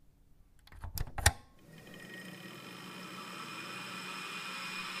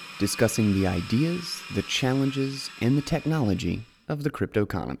discussing the ideas, the challenges, and the technology of the crypto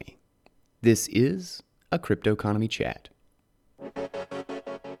economy. This is a Crypto Economy Chat.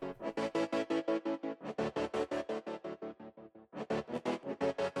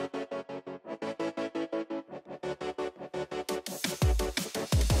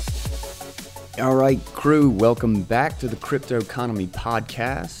 All right, crew, welcome back to the Crypto Economy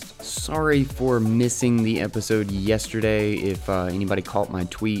Podcast. Sorry for missing the episode yesterday. If anybody caught my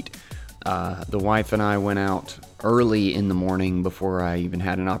tweet, the wife and I went out early in the morning before I even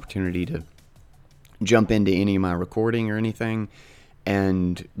had an opportunity to jump into any of my recording or anything.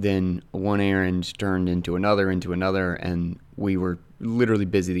 And then one errand turned into another, and we were literally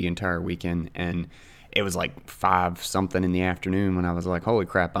busy the entire weekend. And it was like 5 something in the afternoon when I was like, holy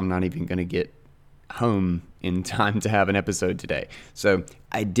crap, I'm not even going to get home in time to have an episode today. So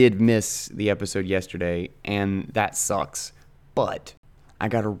I did miss the episode yesterday, and that sucks. But I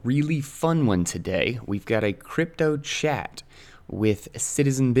got a really fun one today. We've got a crypto chat with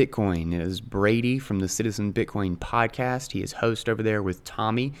Citizen Bitcoin. It is Brady from the Citizen Bitcoin podcast. He is host over there with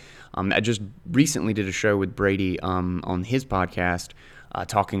Tommy. I just recently did a show with Brady on his podcast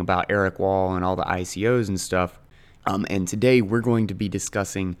talking about Eric Wall and all the ICOs and stuff. And today we're going to be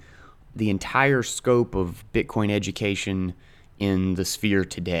discussing the entire scope of Bitcoin education in the sphere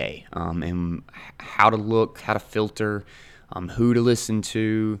today, and how to look, how to filter, who to listen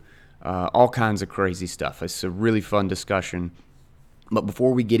to, all kinds of crazy stuff. It's a really fun discussion. But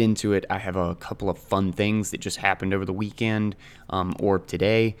before we get into it, I have a couple of fun things that just happened over the weekend or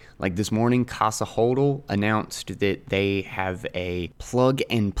today. Like this morning, Casa Hodl announced that they have a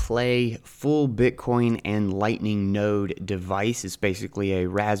plug-and-play full Bitcoin and Lightning node device. It's basically a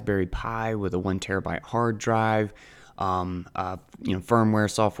Raspberry Pi with a 1 terabyte hard drive,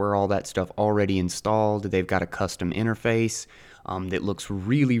 firmware, software, all that stuff already installed. They've got a custom interface that looks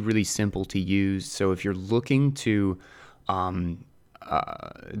really, really simple to use. So if you're looking to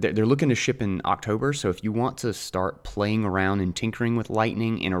they're looking to ship in October, so if you want to start playing around and tinkering with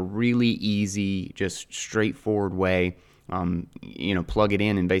Lightning in a really easy, just straightforward way, plug it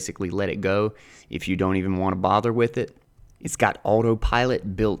in and basically let it go if you don't even want to bother with it. It's got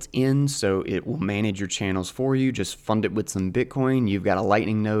autopilot built in, so it will manage your channels for you. Just fund it with some Bitcoin. You've got a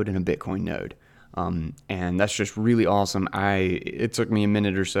Lightning node and a Bitcoin node, and that's just really awesome. It took me a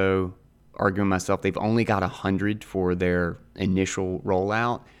minute or so arguing myself. They've only got 100 for their initial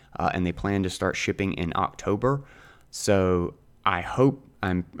rollout, and they plan to start shipping in October. So I hope,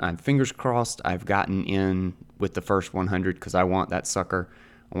 I'm fingers crossed, I've gotten in with the first 100 because I want that sucker.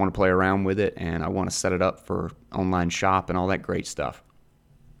 I want to play around with it, and I want to set it up for online shop and all that great stuff.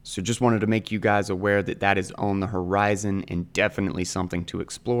 So just wanted to make you guys aware that that is on the horizon and definitely something to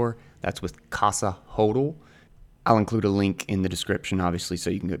explore. That's with Casa Hodl. I'll include a link in the description, obviously, so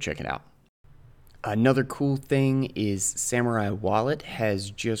you can go check it out. Another cool thing is Samurai Wallet has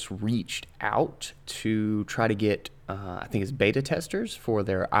just reached out to try to get, I think it's beta testers for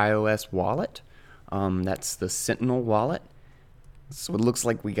their iOS wallet. That's the Sentinel wallet. So it looks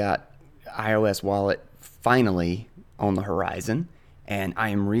like we got iOS wallet finally on the horizon, and I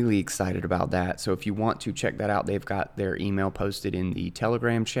am really excited about that. So if you want to check that out, they've got their email posted in the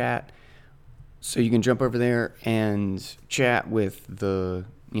Telegram chat. So you can jump over there and chat with the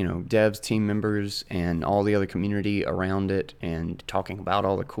devs, team members, and all the other community around it, and talking about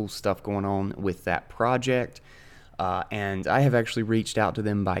all the cool stuff going on with that project. And I have actually reached out to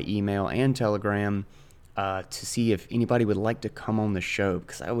them by email and Telegram to see if anybody would like to come on the show,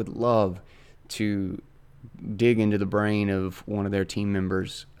 because I would love to dig into the brain of one of their team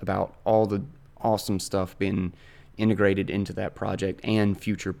members about all the awesome stuff being integrated into that project and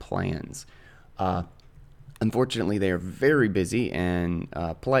future plans. Unfortunately, they are very busy and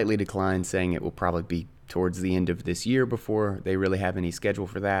politely declined, saying it will probably be towards the end of this year before they really have any schedule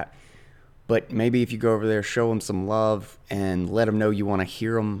for that. But maybe if you go over there, show them some love and let them know you want to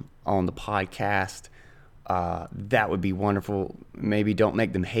hear them on the podcast, that would be wonderful. Maybe don't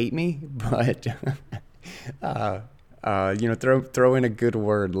make them hate me, but throw in a good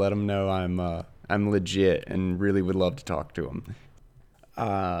word. Let them know I'm legit and really would love to talk to them.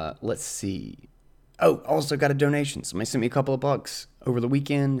 Let's see. Oh, also got a donation. Somebody sent me a couple of bucks over the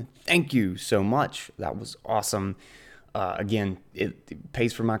weekend. Thank you so much. That was awesome. Again, it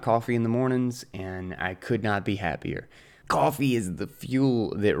pays for my coffee in the mornings, and I could not be happier. Coffee is the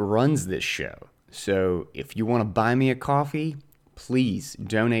fuel that runs this show. So if you want to buy me a coffee, please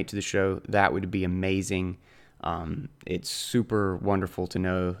donate to the show. That would be amazing. It's super wonderful to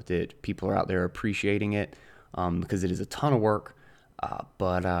know that people are out there appreciating it, because it is a ton of work.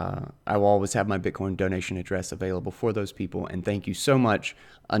 But I will always have my Bitcoin donation address available for those people. And thank you so much,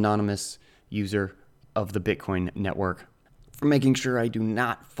 anonymous user of the Bitcoin network, for making sure I do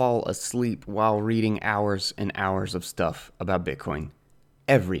not fall asleep while reading hours and hours of stuff about Bitcoin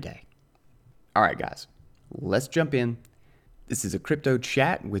every day. All right, guys, let's jump in. This is a crypto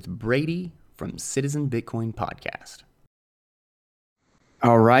chat with Brady from Citizen Bitcoin Podcast.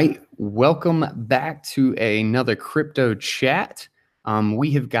 All right, welcome back to another crypto chat.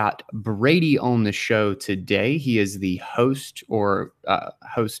 We have got Brady on the show today. He is the host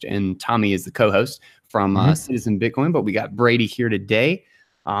and Tommy is the co-host from Citizen Bitcoin, but we got Brady here today.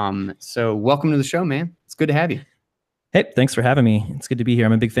 So welcome to the show, man. It's good to have you. Hey, thanks for having me. It's good to be here.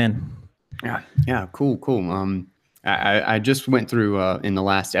 I'm a big fan. Yeah, cool. I just went through in the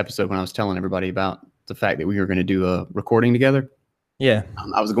last episode when I was telling everybody about the fact that we were going to do a recording together. Yeah.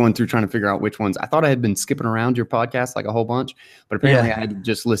 I was going through trying to figure out which ones. I thought I had been skipping around your podcast like a whole bunch, but apparently I had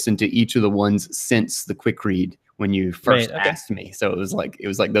just listened to each of the ones since the quick read when you first asked me. So it was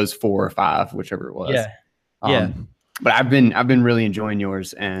like those 4 or 5, whichever it was. Yeah. But I've been really enjoying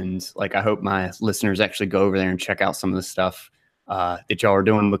yours, and like I hope my listeners actually go over there and check out some of the stuff that y'all are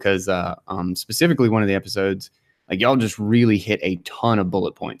doing, because specifically one of the episodes, like y'all just really hit a ton of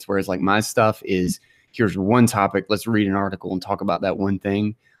bullet points, whereas like my stuff is, here's one topic, let's read an article and talk about that one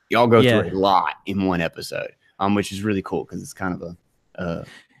thing. Y'all go through a lot in one episode, which is really cool because it's kind of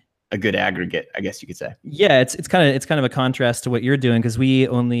a good aggregate, I guess you could say. Yeah, it's kind of a contrast to what you're doing, because we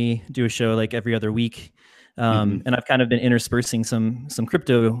only do a show like every other week. And I've kind of been interspersing some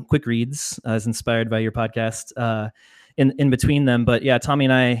crypto quick reads as inspired by your podcast in between them. But yeah, Tommy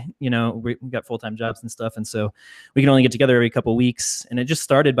and I, we got full-time jobs and stuff, and so we can only get together every couple of weeks. And it just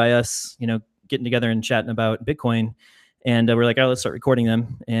started by us, getting together and chatting about Bitcoin, and we're like, oh, let's start recording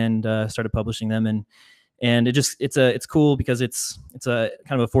them, and started publishing them, and it's cool because it's a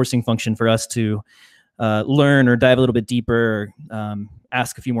kind of a forcing function for us to learn or dive a little bit deeper, or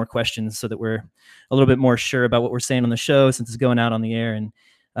ask a few more questions, so that we're a little bit more sure about what we're saying on the show, since it's going out on the air, and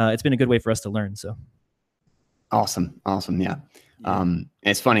it's been a good way for us to learn. So awesome, yeah.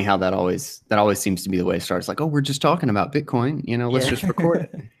 It's funny how that always seems to be the way it starts. Like, oh, we're just talking about Bitcoin, let's just record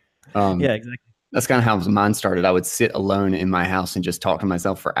it. Yeah, exactly. That's kind of how mine started. I would sit alone in my house and just talk to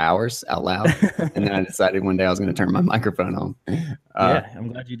myself for hours out loud. And then I decided one day I was going to turn my microphone on. Yeah,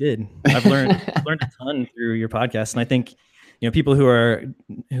 I'm glad you did. I've learned a ton through your podcast. And I think, people who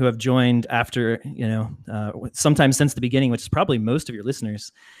have joined after, sometimes since the beginning, which is probably most of your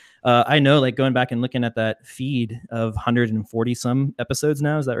listeners, I know, like, going back and looking at that feed of 140 some episodes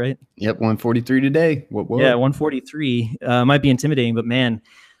now, is that right? Yep, 143 today. What? Yeah, 143 might be intimidating, but man,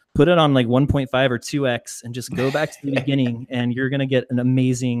 put it on like 1.5 or 2x and just go back to the beginning, and you're going to get an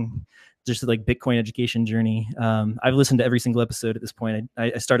amazing, just like Bitcoin education journey. I've listened to every single episode at this point.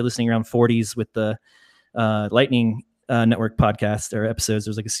 I started listening around 40s with the Lightning Network podcast or episodes. There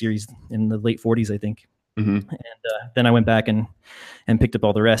was like a series in the late 40s, I think. And then I went back and picked up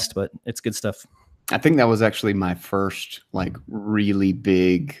all the rest, but it's good stuff. I think that was actually my first like really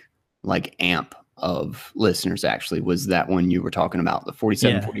big like amp of listeners, actually, was that one you were talking about, the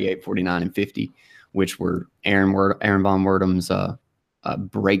 47, 48, 49, and 50, which were Aaron von Werdum's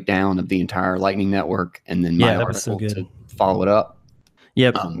breakdown of the entire Lightning Network, and then my article to follow it up.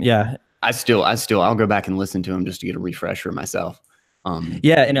 Yep. I'll go back and listen to them just to get a refresher myself.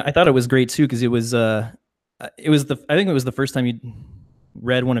 Yeah, and I thought it was great too, because I think it was the first time you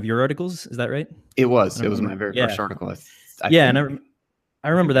read one of your articles. Is that right? It was my very first article. I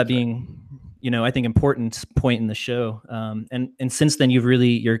remember that being, I think, important point in the show. And since then,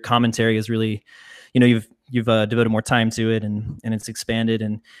 your commentary is really, you've devoted more time to it, and it's expanded.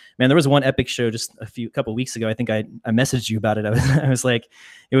 And man, there was one epic show just a couple of weeks ago. I think I messaged you about it. I was like,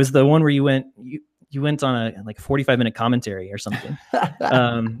 it was the one where you went on a like 45-minute commentary or something,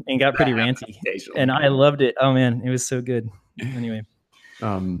 and got pretty ranty, and I loved it. Oh man, it was so good. Anyway.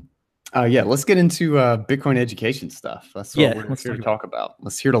 Let's get into Bitcoin education stuff. That's what we're here to talk about.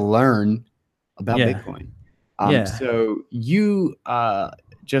 Let's here to learn about Bitcoin. So you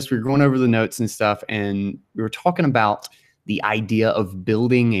we were going over the notes and stuff, and we were talking about the idea of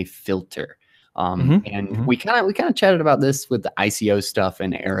building a filter. We kind of chatted about this with the ICO stuff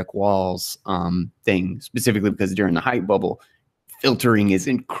and Eric Wall's thing, specifically because during the hype bubble, filtering is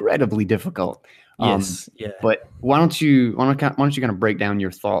incredibly difficult. But why don't you kind of break down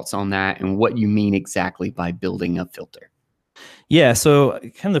your thoughts on that and what you mean exactly by building a filter? Yeah, so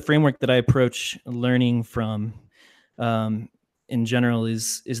kind of the framework that I approach learning from in general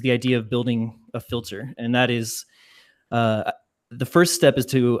is the idea of building a filter, and that is the first step is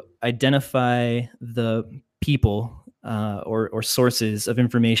to identify the people or sources of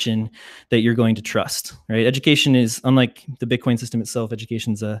information that you're going to trust, right? Education is, unlike the Bitcoin system itself,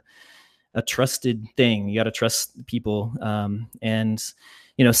 education's a trusted thing. You got to trust people. And,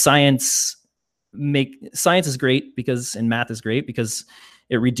 science is great and math is great because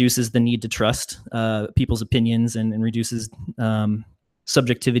it reduces the need to trust people's opinions and reduces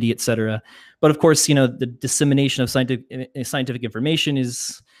subjectivity, et cetera. But of course, the dissemination of scientific information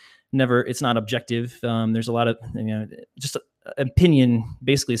is it's not objective. There's a lot of, just opinion,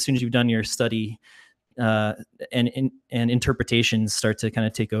 basically, as soon as you've done your study, and interpretations start to kind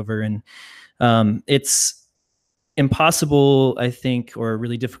of take over. And it's impossible, I think, or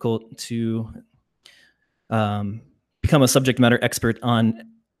really difficult to become a subject matter expert on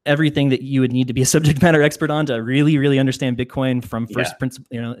everything that you would need to be a subject matter expert on to really, really understand Bitcoin from first principle,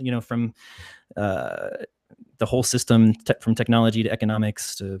 from the whole system, from technology to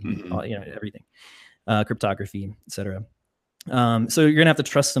economics to everything, cryptography, etc. So you're gonna have to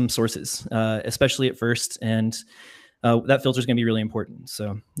trust some sources, especially at first, and that filter is gonna be really important.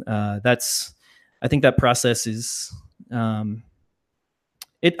 So I think that process is I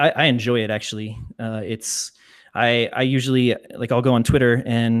enjoy it actually. I usually, like, I'll go on Twitter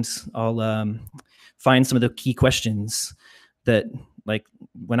and I'll find some of the key questions that, like,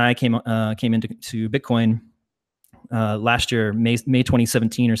 when I came into Bitcoin last year, May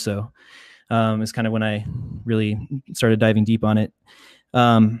 2017 or so, is kind of when I really started diving deep on it.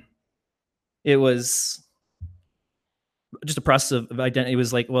 It was just a process of identity. It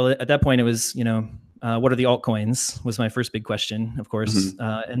was like, well, at that point it was, what are the altcoins was my first big question, of course.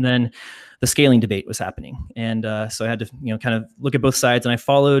 And then the scaling debate was happening. And so I had to, kind of look at both sides, and I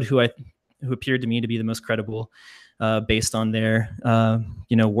followed who appeared to me to be the most credible based on their,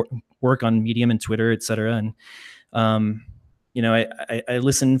 work on Medium and Twitter, et cetera. And, I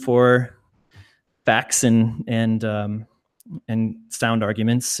listened for facts and sound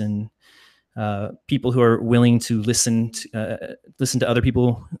arguments, and people who are willing to listen to other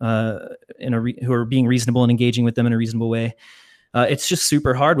people who are being reasonable and engaging with them in a reasonable way. It's just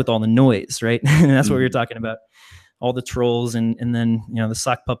super hard with all the noise, right? And that's what we were talking about, all the trolls and then the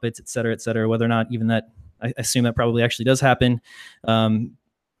sock puppets, et cetera, whether or not even that, I assume that probably actually does happen.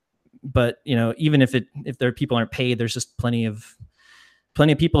 But even if their people aren't paid, there's just plenty of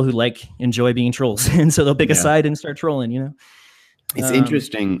people who enjoy being trolls, and so they'll pick a side and start trolling. It's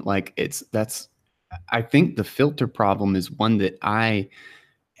interesting. I think the filter problem is one that I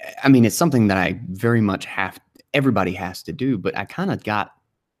mean, it's something that I very much everybody has to do, but I kind of got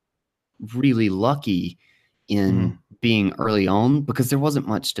really lucky in being early on because there wasn't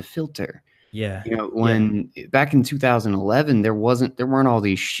much to filter. Yeah. Back in 2011, there weren't all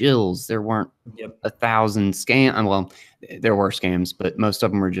these shills. There weren't 1,000 scams. Well, there were scams, but most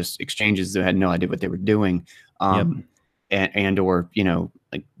of them were just exchanges that had no idea what they were doing. And or,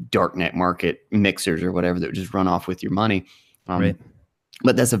 like darknet market mixers or whatever that would just run off with your money. Right.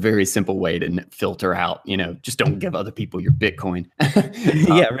 But that's a very simple way to filter out, just don't give other people your Bitcoin.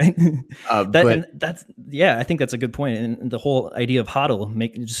 Yeah. Right. I think that's a good point. And the whole idea of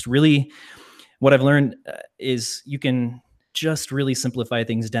HODL just really, what I've learned is you can just really simplify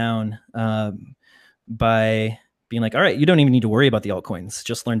things down by being like, all right, you don't even need to worry about the altcoins.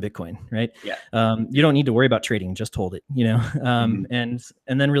 Just learn Bitcoin, right? Yeah. You don't need to worry about trading. Just hold it, and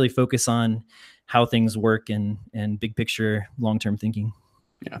then really focus on how things work and big picture, long-term thinking.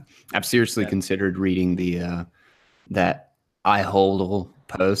 Yeah. I've seriously considered reading that I hodl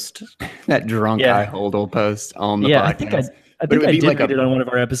post, that drunk I hodl post on the podcast. I think I did read it on one of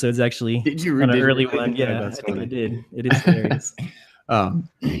our episodes, actually. Did you read on an early really? one? Yeah, I think I did. It is hilarious.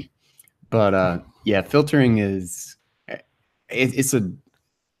 But filtering is it's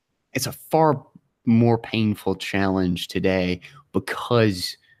a far more painful challenge today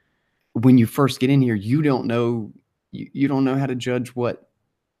because when you first get in here, you don't know how to judge what.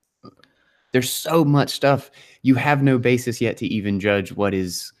 There's so much stuff. You have no basis yet to even judge what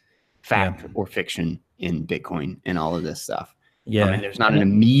is fact or fiction in Bitcoin and all of this stuff. Yeah. I mean, there's not an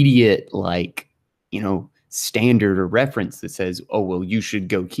immediate standard or reference that says, oh, well, you should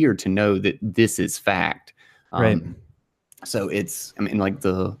go here to know that this is fact. Right. So it's, like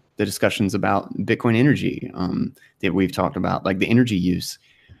the discussions about Bitcoin energy that we've talked about, like the energy use,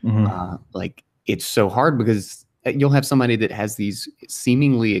 it's so hard because you'll have somebody that has these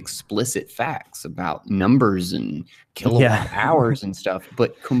seemingly explicit facts about numbers and kilowatt hours and stuff,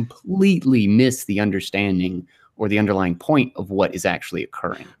 but completely miss the understanding or the underlying point of what is actually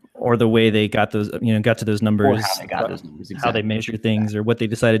occurring. Or the way they got those, got to those numbers, or how they got those numbers, how they measure things, or what they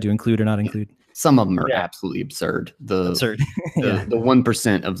decided to include or not include. Some of them are absolutely absurd. Absurd. The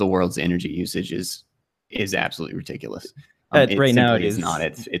 1% of the world's energy usage is is absolutely ridiculous. Right now it is is not.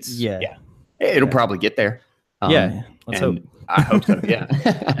 It's yeah. It'll probably get there. Yeah, let's hope. I hope so. Yeah.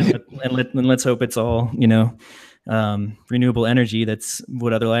 and let's hope it's all, renewable energy that's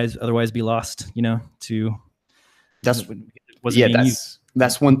would otherwise be lost, to that's wasn't being used.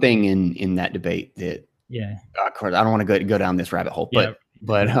 That's one thing in that debate that, Yeah. of course, I don't want to go down this rabbit hole, but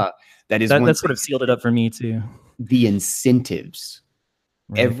that sort of sealed it up for me too. The incentives,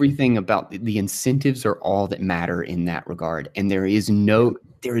 Right. everything about the incentives are all that matter in that regard. And there is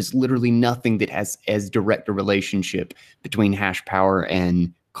literally nothing that has as direct a relationship between hash power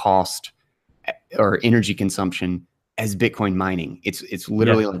and cost or energy consumption as Bitcoin mining. It's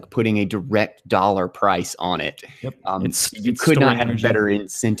literally like putting a direct dollar price on it. Yep. You could not have better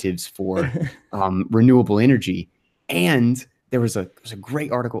incentives for renewable energy. And there was a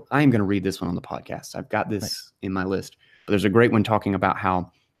great article. I am going to read this one on the podcast. I've got this in my list, but there's a great one talking about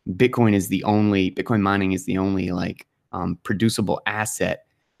how Bitcoin mining is the only like producible asset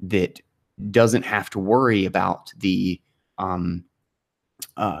that doesn't have to worry about the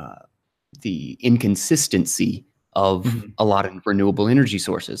inconsistency of a lot of renewable energy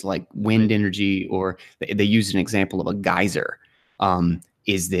sources like wind energy, or they use an example of a geyser,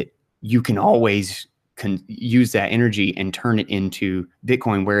 is that you can always use that energy and turn it into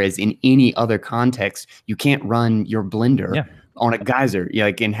Bitcoin. Whereas in any other context, you can't run your blender on a geyser,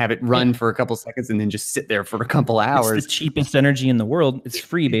 and have it run for a couple seconds and then just sit there for a couple hours. It's the cheapest energy in the world. It's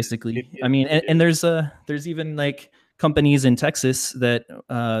free, basically. I mean, and there's even like companies in Texas that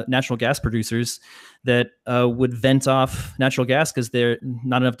natural gas producers that would vent off natural gas because there's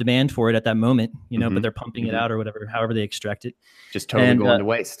not enough demand for it at that moment, but they're pumping it out or whatever, however they extract it. Just totally going to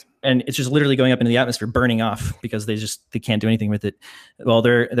waste. And it's just literally going up into the atmosphere, burning off because they can't do anything with it. Well,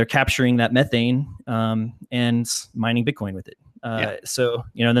 they're capturing that methane and mining Bitcoin with it. So,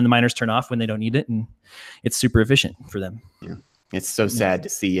 then the miners turn off when they don't need it, and it's super efficient for them. Yeah. It's so sad to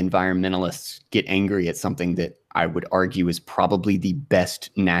see environmentalists get angry at something that I would argue is probably the best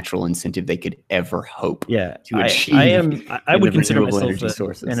natural incentive they could ever hope to achieve. I would consider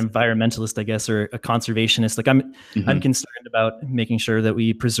myself an environmentalist, I guess, or a conservationist. Like I'm concerned about making sure that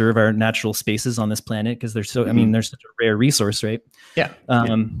we preserve our natural spaces on this planet because they're so. I mean, they're such a rare resource, right? Yeah.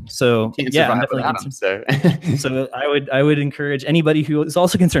 So I'm definitely concerned. So I would encourage anybody who is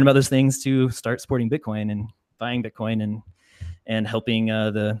also concerned about those things to start supporting Bitcoin and buying Bitcoin and helping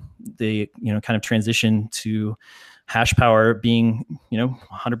the kind of transition to hash power being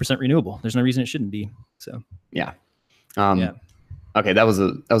 100% renewable. There's no reason it shouldn't be. So Okay, that was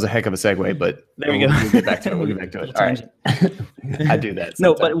a heck of a segue, but there we go. We'll get back to it. All right. I do that sometimes.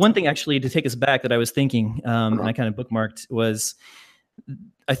 No, but one thing actually to take us back that I was thinking, and I kind of bookmarked, was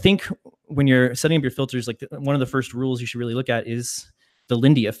I think when you're setting up your filters, like one of the first rules you should really look at is the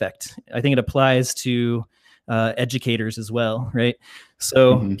Lindy effect. I think it applies to educators as well, right?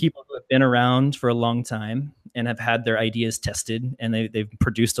 So people who have been around for a long time and have had their ideas tested, and they've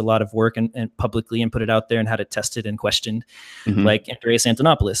produced a lot of work and publicly and put it out there and had it tested and questioned, like Andreas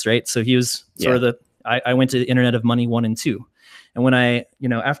Antonopoulos, right? So he was sort of I went to the Internet of Money 1 and 2, and when I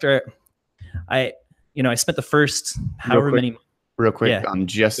after I spent the first many. Real quick,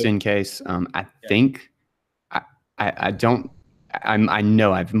 just in case, I think I don't. I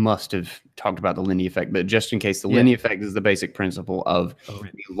know I must have talked about the Lindy effect, but just in case, the Lindy effect is the basic principle of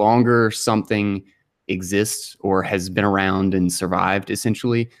the longer something exists or has been around and survived,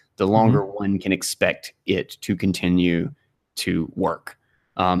 essentially, the longer one can expect it to continue to work.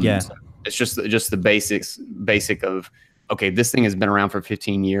 So it's just the basic of, okay, this thing has been around for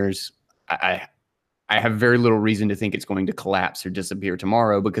 15 years. I have very little reason to think it's going to collapse or disappear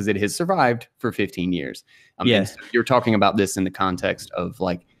tomorrow because it has survived for 15 years. And so you're talking about this in the context of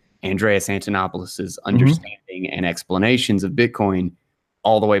like Andreas Antonopoulos's understanding and explanations of Bitcoin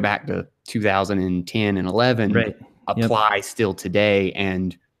all the way back to 2010 and 11 apply still today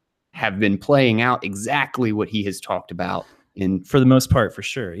and have been playing out exactly what he has talked about for the most part, for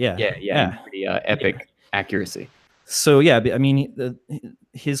sure. Pretty epic accuracy. So I mean,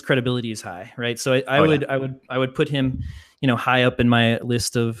 his credibility is high, right? So I would put him, high up in my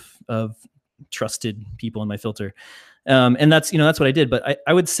list of trusted people in my filter, and that's what I did. But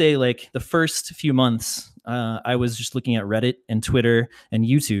I would say like the first few months, I was just looking at Reddit and Twitter and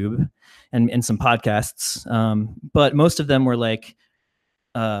YouTube and some podcasts, but most of them were like,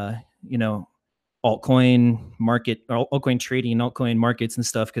 altcoin market or altcoin trading, altcoin markets and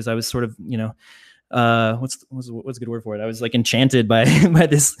stuff, because I was sort of what's a good word for it? I was like enchanted by by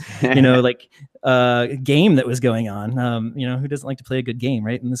this, like game that was going on. Who doesn't like to play a good game,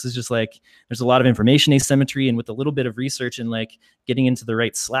 right? And this is just like, there's a lot of information asymmetry, and with a little bit of research and like getting into the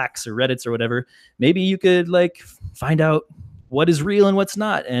right Slacks or Reddits or whatever, maybe you could like find out what is real and what's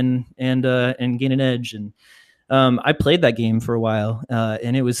not, and gain an edge. And I played that game for a while,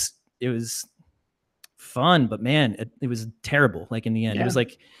 and it was fun, but man, it was terrible. Like in the end, it was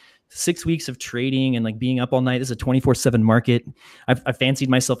like 6 weeks of trading and like being up all night. This is a 24/7 market. I fancied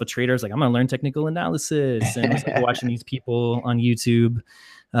myself a trader. I was like, I'm going to learn technical analysis, and I was like watching these people on YouTube,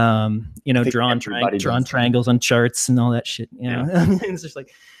 drawing triangles on charts and all that shit. It's just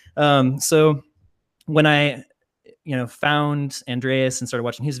like, so when I, found Andreas and started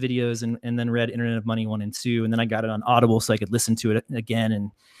watching his videos, and then read Internet of Money 1 and 2, and then I got it on Audible so I could listen to it again,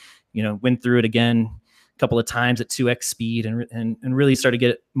 and went through it again a couple of times at 2x speed, and really started to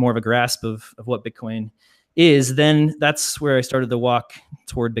get more of a grasp of what Bitcoin is. Then that's where I started the walk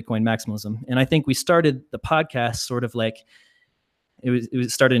toward Bitcoin maximalism. And I think we started the podcast sort of like, it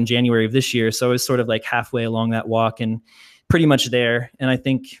was started in January of this year. So I was sort of like halfway along that walk and pretty much there. And I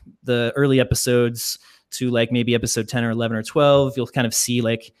think the early episodes to like maybe episode 10 or 11 or 12, you'll kind of see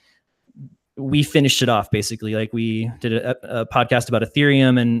like we finished it off basically. Like we did a podcast about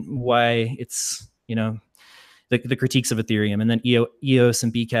Ethereum and why it's, the critiques of Ethereum, and then EOS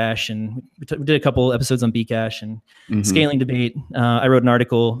and Bcash, and we did a couple episodes on Bcash and scaling debate. I wrote an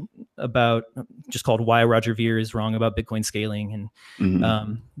article about just called "Why Roger Ver is Wrong About Bitcoin Scaling," and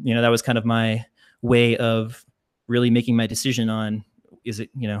that was kind of my way of really making my decision on is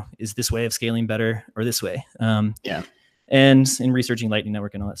this way of scaling better or this way. And in researching Lightning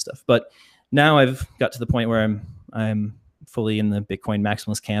Network and all that stuff. But now I've got to the point where I'm fully in the Bitcoin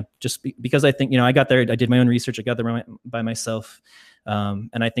maximalist camp, just because I think, I got there, I did my own research, I got there by myself.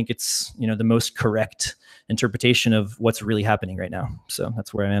 And I think it's, the most correct interpretation of what's really happening right now. So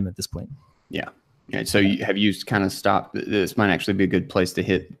that's where I am at this point. Yeah. So have you kind of stopped? This might actually be a good place to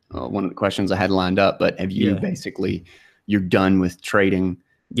hit one of the questions I had lined up, but have you basically, you're done with trading?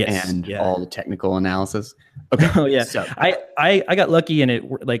 Yes, and all the technical analysis. Okay. Oh yeah. So I got lucky, and it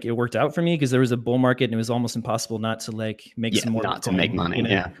worked out for me because there was a bull market and it was almost impossible not to like make some more. Not Bitcoin, to make money.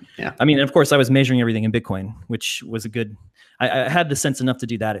 Yeah. I mean, of course, I was measuring everything in Bitcoin, which was a good. I had the sense enough to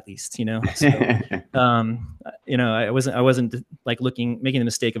do that at least, So, I wasn't like making the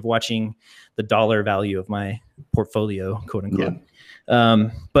mistake of watching the dollar value of my portfolio, quote unquote. Yeah.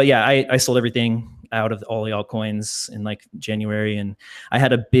 But yeah, I sold everything out of all the altcoins in like January, and I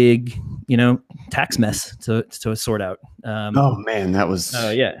had a big, tax mess to sort out. Oh man, that was.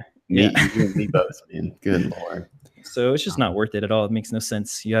 Oh yeah. You and me both, man. Good Lord. So it's just not worth it at all. It makes no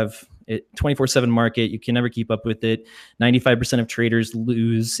sense. You have it 24/7 market. You can never keep up with it. 95% of traders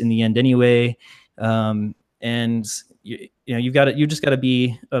lose in the end anyway. And you just got to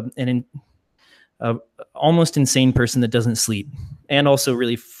be an almost insane person that doesn't sleep, and also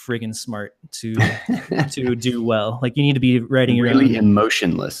really friggin' smart to do well. Like you need to be writing your really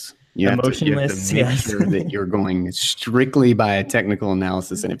emotionless. You have to make sure that you're going strictly by a technical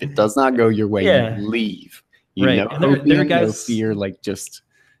analysis, and if it does not go your way, you leave. There are guys, no fear, like just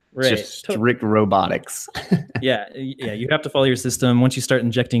strict robotics. Yeah, you have to follow your system. Once you start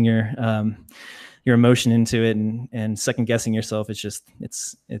injecting your emotion into it and second guessing yourself,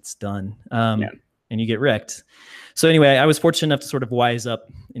 it's done. And you get wrecked. So anyway, I was fortunate enough to sort of wise up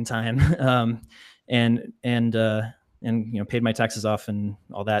in time, and paid my taxes off and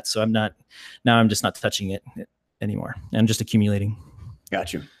all that. So I'm just not touching it anymore. I'm just accumulating.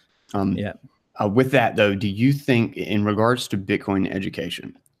 Got you. With that though, do you think in regards to Bitcoin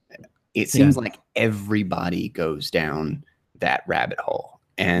education, it seems like everybody goes down that rabbit hole,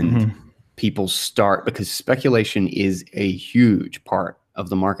 and people start, because speculation is a huge part of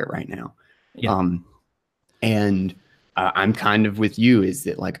the market right now. And I'm kind of with you, is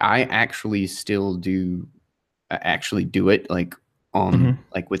that like I actually still do it like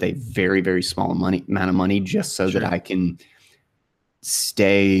like with a very, very small amount of money, just so that I can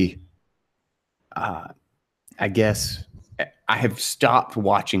stay. I guess I have stopped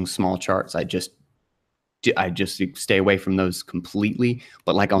watching small charts. I just stay away from those completely.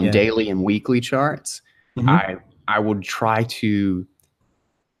 But like on daily and weekly charts, I would try to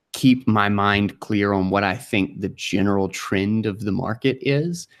keep my mind clear on what I think the general trend of the market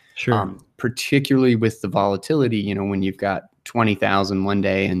is. Sure. Particularly with the volatility, when you've got 20,000 one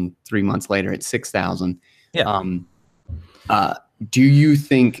day and 3 months later it's 6,000. Yeah. Do you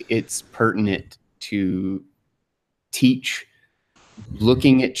think it's pertinent to teach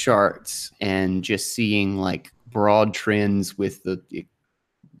looking at charts and just seeing like broad trends with the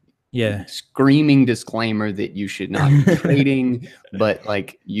Yeah. screaming disclaimer that you should not be trading, but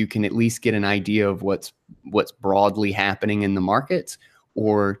like you can at least get an idea of what's broadly happening in the markets?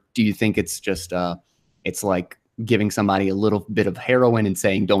 Or do you think it's just it's like giving somebody a little bit of heroin and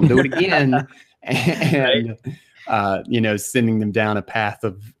saying don't do it again, and sending them down a path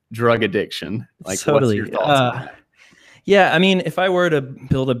of drug addiction? Like, what's your Totally. thoughts on that? Yeah, I mean, if I were to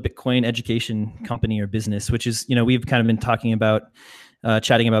build a Bitcoin education company or business, which is, we've kind of been talking about,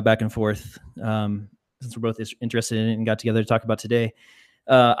 chatting about back and forth, since we're both interested in it and got together to talk about today.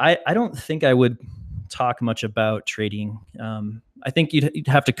 I don't think I would talk much about trading. I think you'd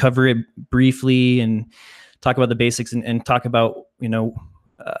have to cover it briefly and talk about the basics and talk about,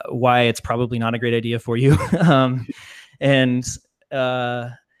 why it's probably not a great idea for you. And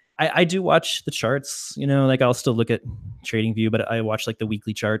I do watch the charts, like I'll still look at TradingView, but I watch like the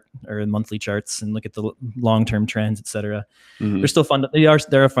weekly chart or monthly charts and look at the long-term trends, et cetera. They're still fun.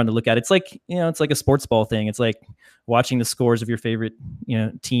 They're fun to look at. It's like, it's like a sports ball thing. It's like watching the scores of your favorite,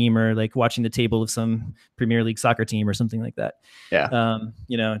 team, or like watching the table of some Premier League soccer team or something like that. Yeah.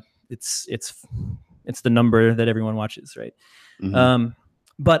 It's the number that everyone watches, right?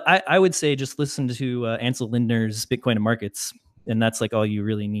 But I would say just listen to Ansel Lindner's Bitcoin and Markets, and that's like all you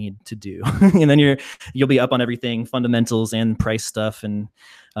really need to do. And then you'll be up on everything, fundamentals and price stuff. And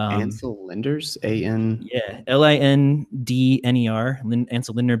Ansel Lindner's A-N? Yeah, Lindner,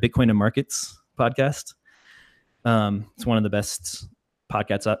 Ansel Lindner Bitcoin and Markets podcast. It's one of the best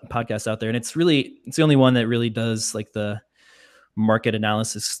podcasts out there, and it's the only one that really does like the market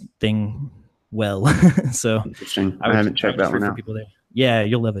analysis thing well. So interesting. I haven't checked that one out. People there. Yeah,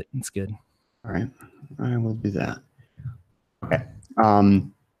 you'll love it. It's good. All right, I will do that. Okay.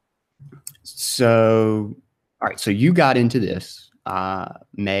 So, all right. So you got into this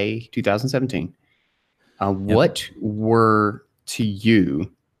May 2017. What were to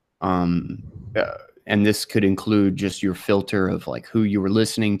you, and this could include just your filter of like who you were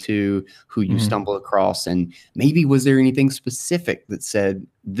listening to, who you stumbled across, and maybe was there anything specific that said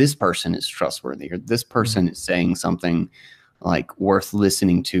this person is trustworthy or this person is saying something like worth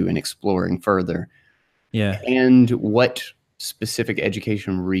listening to and exploring further? Yeah. And what specific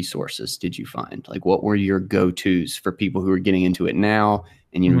education resources did you find? Like, what were your go-tos for people who are getting into it now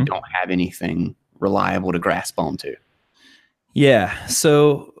and don't have anything reliable to grasp onto? Yeah.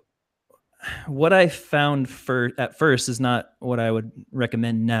 So what I found at first is not what I would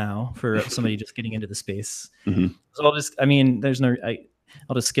recommend now for somebody just getting into the space. So I'll just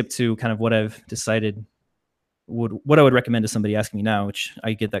skip to kind of what I've decided what I would recommend to somebody asking me now, which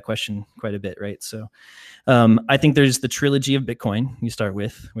I get that question quite a bit, right? So I think there's the trilogy of Bitcoin you start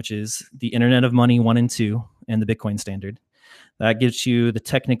with, which is the Internet of Money 1 and 2 and the Bitcoin Standard. That gives you the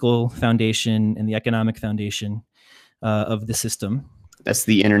technical foundation and the economic foundation of the system. That's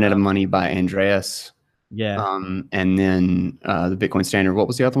the Internet of Money by Andreas. Yeah. And then the Bitcoin Standard. What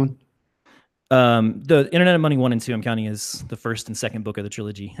was the other one? The Internet of Money 1 and 2, I'm counting as the first and second book of the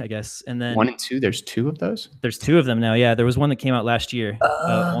trilogy, I guess. And then 1 and 2, there's 2 of those? There's 2 of them now. Yeah. There was one that came out last year,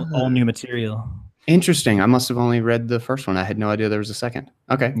 all new material. Interesting. I must have only read the first one. I had no idea there was a second.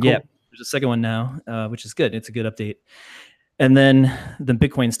 Okay, cool. Yeah. There's a second one now, which is good. It's a good update. And then the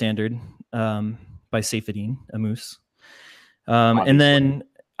Bitcoin Standard by Saifedean Ammous. And then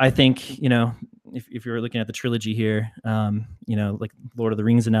I think, if you're looking at the trilogy here, like Lord of the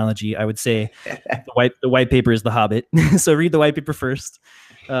Rings analogy, I would say the white paper is the Hobbit. So read the white paper first,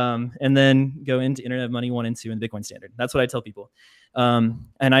 and then go into Internet of Money 1 and 2 and Bitcoin Standard. That's what I tell people. And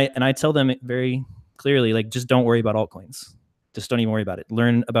I tell them very clearly, like, just don't worry about altcoins. Just don't even worry about it.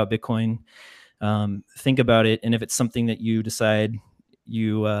 Learn about Bitcoin. Think about it. And if it's something that you decide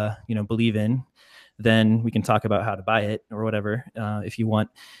you believe in, then we can talk about how to buy it or whatever, if you want.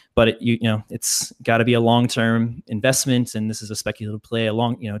 But it's got to be a long-term investment, and this is a speculative play.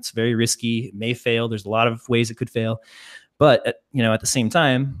 It's very risky. It may fail. There's a lot of ways it could fail. But at the same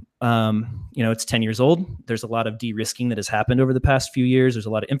time, it's 10 years old. There's a lot of de-risking that has happened over the past few years. There's a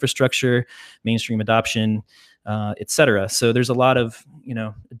lot of infrastructure, mainstream adoption, et cetera. So there's a lot of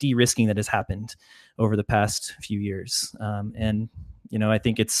de-risking that has happened over the past few years, and I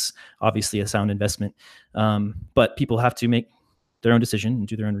think it's obviously a sound investment, but people have to make their own decision and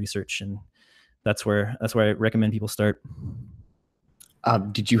do their own research, and that's where I recommend people start.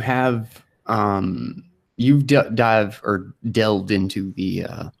 Did you have you've delved into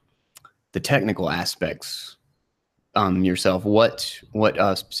the technical aspects yourself? What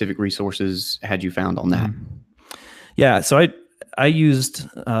specific resources had you found on that? Yeah, so I used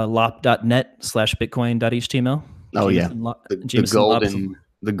lop.net/bitcoin.html. Oh, the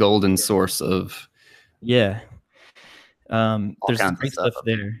golden source of there's great stuff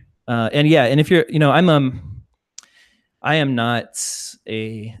there. And yeah, and if you're, I am not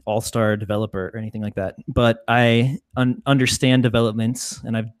a all-star developer or anything like that, but I understand developments,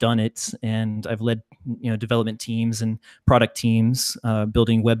 and I've done it, and I've led development teams and product teams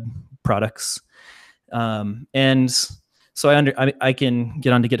building web products, and so I can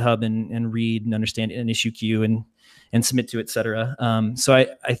get onto GitHub and read and understand an issue queue and submit to, etc. So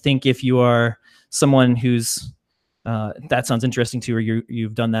I think if you are someone who's that sounds interesting to you, or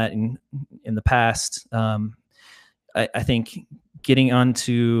you've done that in the past. I think getting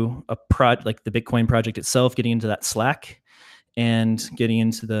onto a like the Bitcoin project itself, getting into that Slack, and getting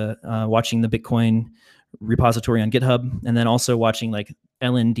into the watching the Bitcoin repository on GitHub, and then also watching like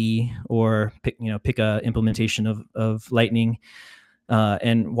LND or pick a implementation of Lightning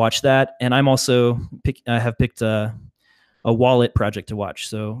and watch that. And I'm also I have picked a wallet project to watch.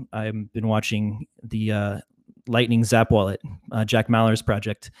 So I've been watching the Lightning Zap wallet, Jack Maller's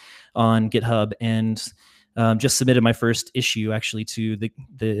project on GitHub, and just submitted my first issue actually to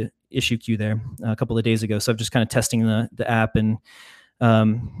the issue queue there a couple of days ago. So I'm just kind of testing the app and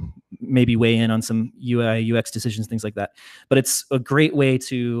maybe weigh in on some UI UX decisions, things like that. But it's a great way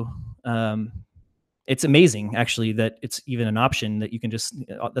to it's amazing actually that it's even an option that you can just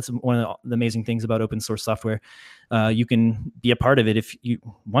that's one of the amazing things about open source software. You can be a part of it if you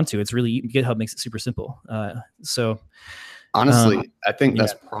want to. It's really, GitHub makes it super simple. So honestly, I think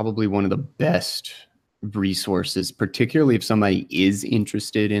that's probably one of the best resources, particularly if somebody is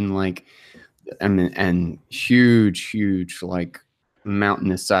interested in like, and huge like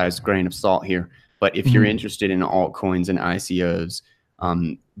mountainous sized grain of salt here. But if you're interested in altcoins and ICOs,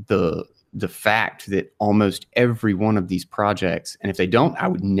 the fact that almost every one of these projects, and if they don't, I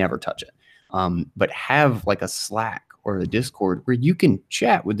would never touch it, but have like a Slack or a Discord where you can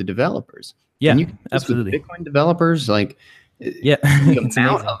chat with the developers. Yeah, and you can absolutely. with Bitcoin developers, like the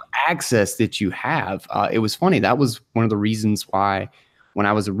amount of access that you have. It was funny. That was one of the reasons why when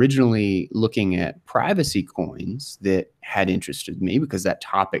I was originally looking at privacy coins that had interested me, because that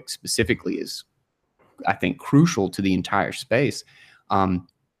topic specifically is, I think, crucial to the entire space.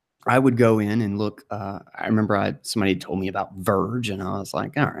 I would go in and look. I remember somebody told me about Verge, and I was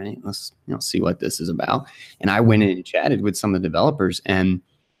like, all right, let's see what this is about. And I went in and chatted with some of the developers, and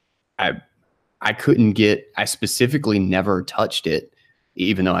I specifically never touched it,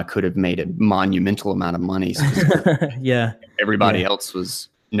 even though I could have made a monumental amount of money. Yeah. Nobody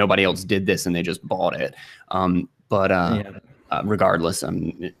else did this, and they just bought it. Regardless,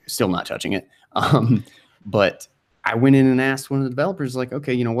 I'm still not touching it. But I went in and asked one of the developers, like,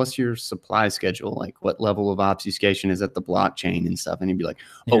 okay, what's your supply schedule? Like, what level of obfuscation is at the blockchain and stuff? And he'd be like,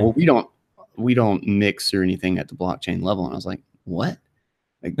 oh, well, we don't mix or anything at the blockchain level. And I was like, what?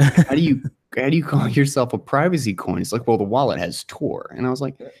 Like, how do you call yourself a privacy coin? It's like, well, the wallet has Tor. And I was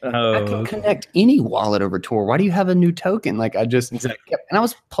like, I can connect any wallet over Tor. Why do you have a new token? Like, and I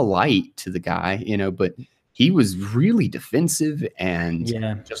was polite to the guy, but he was really defensive and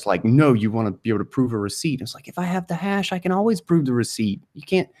just like, no, you want to be able to prove a receipt. It's like, if I have the hash, I can always prove the receipt. You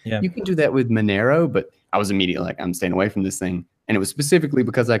can't, you can do that with Monero, but I was immediately like, I'm staying away from this thing. And it was specifically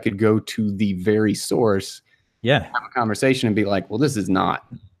because I could go to the very source, have a conversation and be like, well, this is not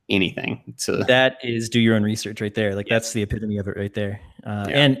anything. That is do your own research right there. Like that's the epitome of it right there.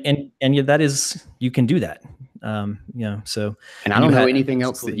 And that is, you can do that. So, and I don't know anything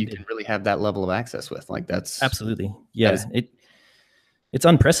else that you can really have that level of access with. Like that's absolutely, it's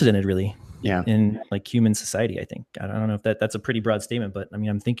unprecedented really. Yeah. In like human society, I think. I don't know if that's a pretty broad statement, but I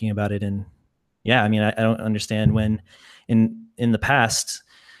mean, I'm thinking about it, and I mean, I don't understand when in the past,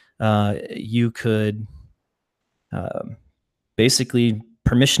 you could basically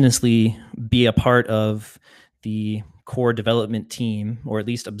permissionlessly be a part of the core development team, or at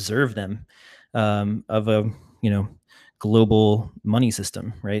least observe them, of a global money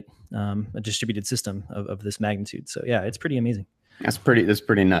system, right? A distributed system of this magnitude. So yeah, it's pretty amazing. That's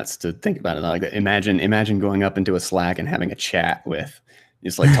pretty nuts to think about it like that. Imagine going up into a Slack and having a chat with,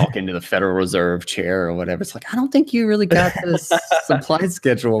 just like talking to the Federal Reserve chair or whatever. It's like, I don't think you really got this supply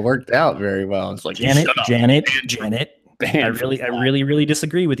schedule worked out very well. It's like, Janet. I really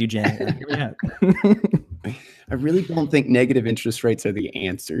disagree with you, Janet. I really don't think negative interest rates are the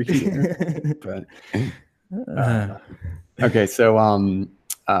answer here. But okay, so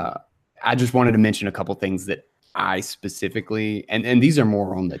I just wanted to mention a couple things that I specifically, and these are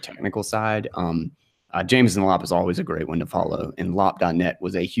more on the technical side. Jameson Lopp is always a great one to follow, and Lopp.net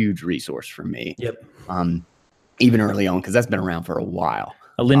was a huge resource for me. Yep. Even early on, because that's been around for a while.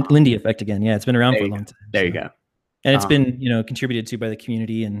 A Lindy effect again. Yeah, it's been around for a long time. There you go. And it's been, contributed to by the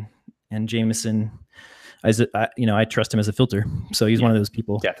community and Jameson. I trust him as a filter. So he's one of those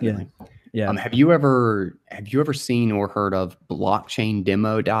people. Definitely. Yeah. Have you ever seen or heard of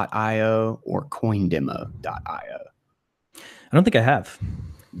blockchaindemo.io or coindemo.io? I don't think I have.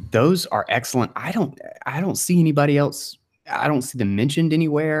 Those are excellent. I don't see anybody else. I don't see them mentioned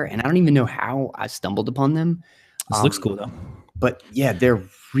anywhere, and I don't even know how I stumbled upon them. This looks cool though. But yeah, they're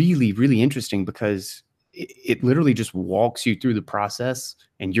really, really interesting because it literally just walks you through the process,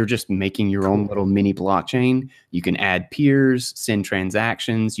 and you're just making your own little mini blockchain. You can add peers, send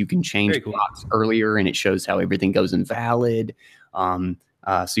transactions, you can change blocks earlier, and it shows how everything goes invalid. So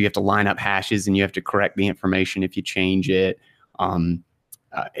you have to line up hashes, and you have to correct the information if you change it. And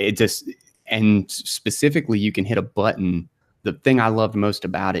specifically, you can hit a button. The thing I loved most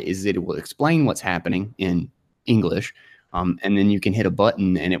about it is that it will explain what's happening in English. And then you can hit a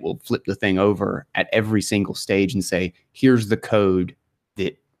button and it will flip the thing over at every single stage and say, here's the code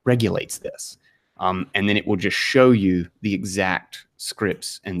that regulates this. And then it will just show you the exact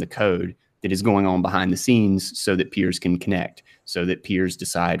scripts and the code that is going on behind the scenes so that peers can connect, so that peers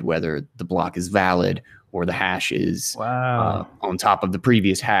decide whether the block is valid or the hash is on top of the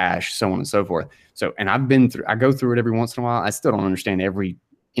previous hash, so on and so forth. So, and I go through it every once in a while. I still don't understand every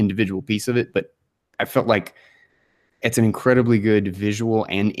individual piece of it, but I felt like it's an incredibly good visual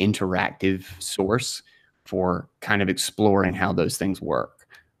and interactive source for kind of exploring how those things work.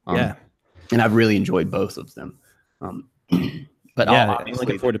 And I've really enjoyed both of them. But yeah, I'm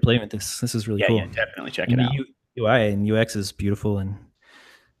looking forward to playing with this. This is really cool. Yeah, definitely check it out. UI and UX is beautiful and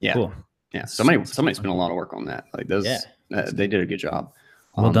cool. Yeah, somebody spent a lot of work on that. Like those, they did a good job.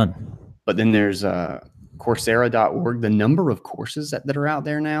 Well done. But then there's Coursera.org. The number of courses that are out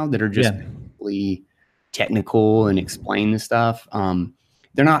there now that are just really technical and explain the stuff.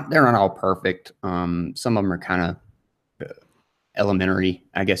 They're not all perfect. Some of them are kind of elementary,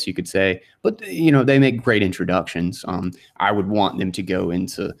 I guess you could say, but they make great introductions. I would want them to go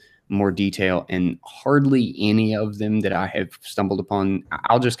into more detail, and hardly any of them that I have stumbled upon.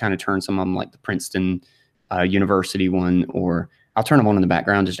 I'll just kind of turn some of them, like the Princeton University one, or I'll turn them on in the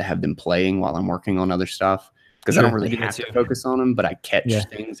background just to have them playing while I'm working on other stuff, because I don't really have to focus on them, but I catch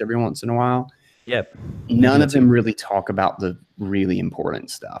things every once in a while. Yep. None of them really talk about the really important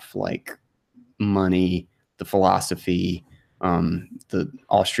stuff like money, the philosophy, the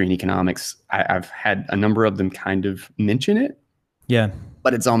Austrian economics. I've had a number of them kind of mention it. Yeah.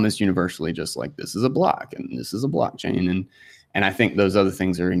 But it's almost universally just like, this is a block and this is a blockchain. And I think those other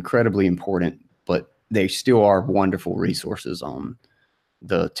things are incredibly important, but they still are wonderful resources on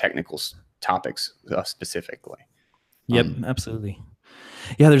the technical topics specifically. Yep, absolutely.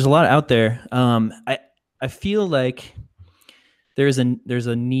 Yeah, there's a lot out there. I feel like there's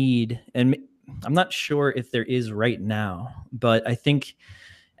a need, and I'm not sure if there is right now, but I think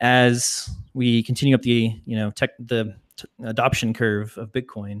as we continue up the the adoption curve of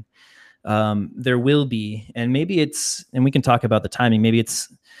Bitcoin, there will be, and and we can talk about the timing. Maybe it's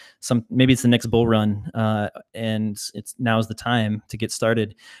the next bull run, and now's the time to get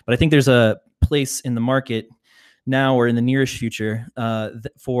started. But I think there's a place in the market now or in the nearest future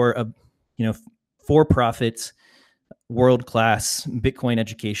for a for-profit, world-class Bitcoin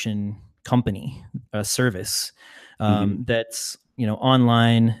education company, service that's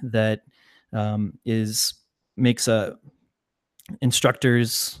online, that makes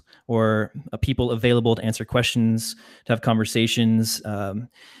instructors or people available to answer questions, to have conversations, and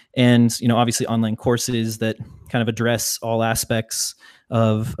obviously online courses that kind of address all aspects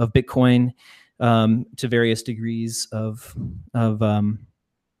of Bitcoin to various degrees of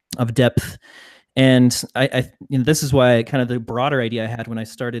depth. And I this is why kind of the broader idea I had when I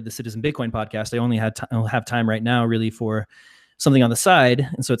started the Citizen Bitcoin podcast. I don't have time right now really for something on the side,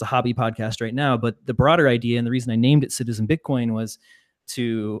 and so it's a hobby podcast right now. But the broader idea, and the reason I named it Citizen Bitcoin, was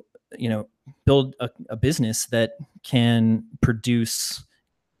to build a business that can produce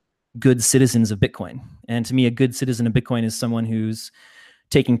good citizens of Bitcoin. And to me, a good citizen of Bitcoin is someone who's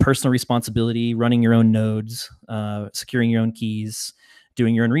taking personal responsibility, running your own nodes, securing your own keys,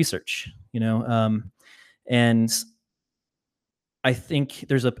 doing your own research. And I think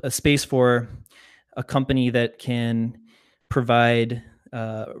there's a space for a company that can provide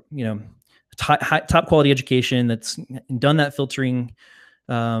top quality education, that's done that filtering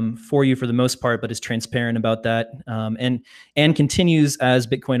for you for the most part, but is transparent about that, and continues as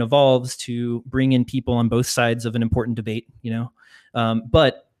Bitcoin evolves to bring in people on both sides of an important debate,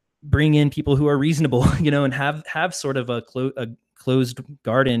 but bring in people who are reasonable, and have sort of a closed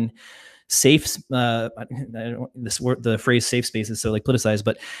garden, safe. The phrase "safe space" is so politicized,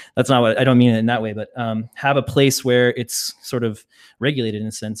 but that's not what I don't mean it in that way. But have a place where it's sort of regulated in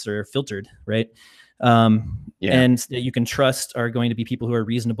a sense, or filtered, right? and that you can trust are going to be people who are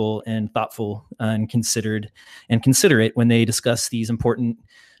reasonable and thoughtful and considered and considerate when they discuss these important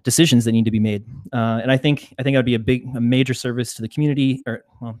decisions that need to be made. And I think that would be a major service to the community, or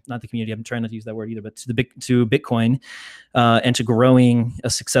well, not the community. I'm trying not to use that word either, but to Bitcoin, and to growing a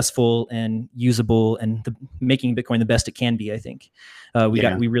successful and usable and making Bitcoin the best it can be. I think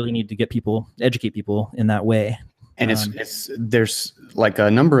we really need to educate people in that way. And there's like a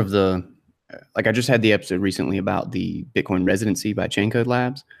number of like I just had the episode recently about the Bitcoin residency by Chaincode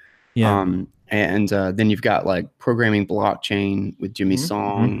Labs. Yeah. And then you've got like programming blockchain with Jimmy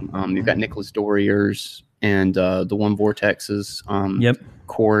Song. You've got Nicholas Dorier's and the One Vortex's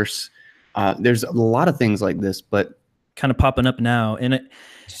course. There's a lot of things like this, but kind of popping up now. And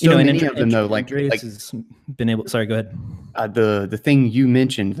many of them though, like has been able. Sorry, go ahead. The thing you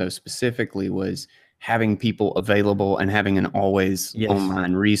mentioned though specifically was having people available and having an always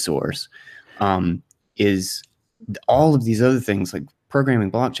online resource. Is all of these other things like programming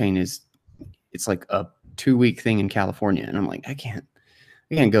blockchain it's like a 2-week thing in California, and I'm like, I can't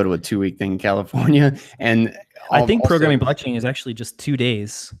go to a 2-week thing in California. And I think programming blockchain is actually just 2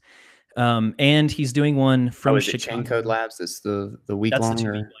 days. And he's doing one from Chicago. Chaincode Labs. That's the week long.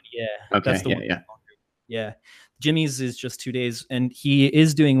 Yeah. Okay. That's yeah. Jimmy's is just 2 days, and he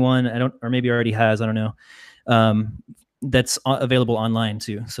is doing one. Or maybe already has. I don't know. That's available online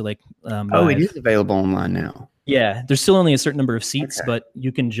too. So like, it is available online now. Yeah, there's still only a certain number of seats, but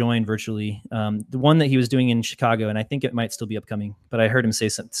you can join virtually. The one that he was doing in Chicago, and I think it might still be upcoming, but I heard him say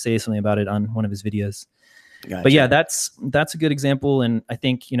something about it on one of his videos. Gotcha. But yeah, that's a good example, and I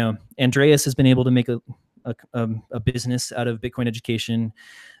think Andreas has been able to make a business out of Bitcoin education.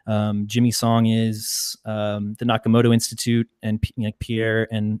 Jimmy Song is the Nakamoto Institute, and Pierre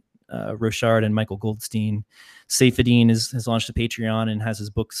and Rochard and Michael Goldstein. Saifedean has launched a Patreon and has his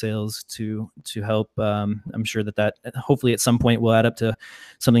book sales to help. I'm sure that hopefully at some point will add up to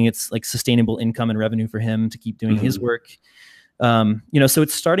something that's like sustainable income and revenue for him to keep doing his work. So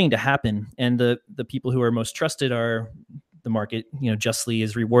it's starting to happen, and the people who are most trusted are the market. Justly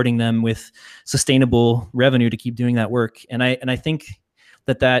is rewarding them with sustainable revenue to keep doing that work. And I think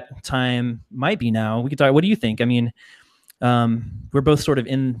that time might be now. We could talk. What do you think? I mean, we're both sort of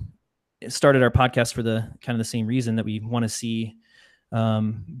started our podcast for the kind of the same reason, that we want to see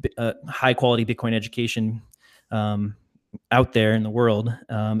high quality Bitcoin education out there in the world.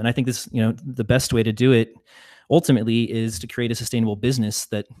 And I think this, the best way to do it ultimately is to create a sustainable business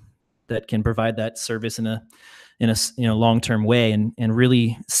that can provide that service in a long-term way, and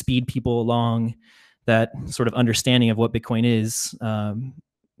really speed people along that sort of understanding of what Bitcoin is.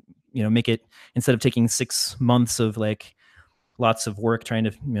 Make it, instead of taking 6 months of like lots of work trying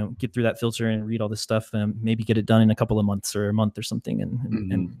to get through that filter and read all this stuff, maybe get it done in a couple of months or a month or something,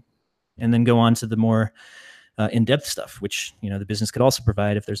 and then go on to the more in-depth stuff, which the business could also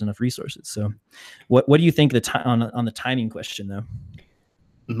provide if there's enough resources. So what do you think on the timing question though?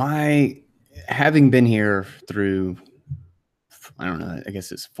 Having been here through, I don't know, I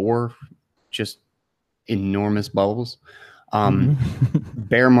guess it's 4 just enormous bubbles.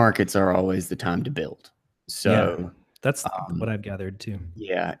 Bear markets are always the time to build. So that's what I've gathered too.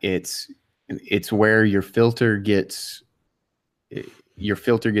 Yeah, it's where your filter gets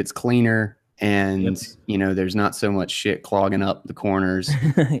cleaner, and there's not so much shit clogging up the corners.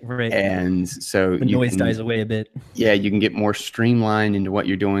 Right. And so the noise dies away a bit. Yeah, you can get more streamlined into what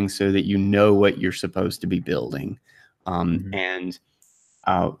you're doing so that you know what you're supposed to be building. And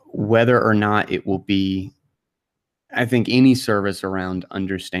whether or not it will be, I think any service around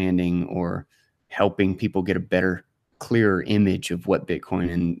understanding or helping people get a better, clearer image of what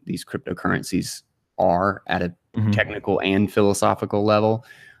Bitcoin and these cryptocurrencies are at a technical and philosophical level,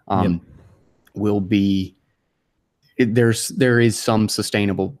 will be, there is some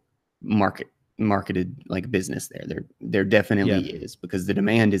sustainable marketed like business there. There definitely is, because the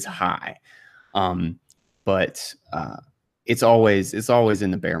demand is high. But it's always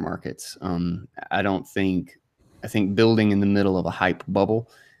in the bear markets. I think building in the middle of a hype bubble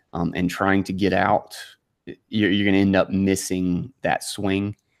and trying to get out, you're going to end up missing that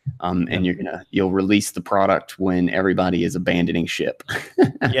swing. And you'll release the product when everybody is abandoning ship.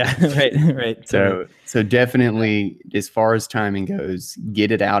 Right. So definitely, as far as timing goes,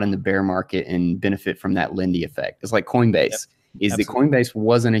 get it out in the bear market and benefit from that Lindy effect. It's like Coinbase. That Coinbase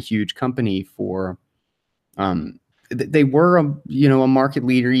wasn't a huge company for, they were a market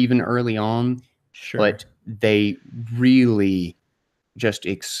leader even early on, but they really just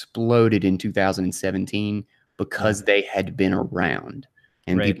exploded in 2017 because they had been around.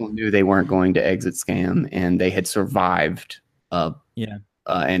 And people knew they weren't going to exit scam, and they had survived a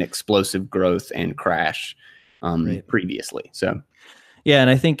an explosive growth and crash Right. previously. So Yeah, and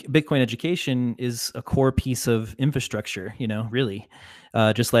I think Bitcoin education is a core piece of infrastructure, really.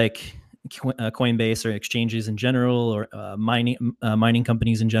 Just like Coinbase or exchanges in general, or mining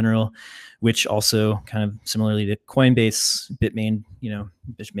companies in general, which also kind of similarly to Coinbase, Bitmain,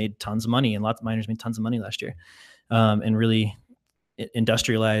 which made tons of money, and lots of miners made tons of money last year, and really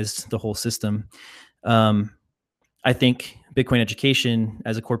industrialized the whole system. I think Bitcoin education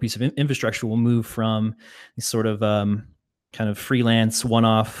as a core piece of infrastructure will move from this sort of kind of freelance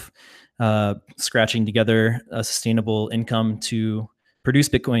one-off scratching together a sustainable income to produce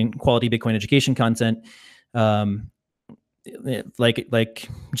quality Bitcoin education content, like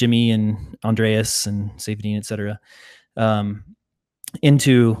Jimmy and Andreas and Safedine, et cetera,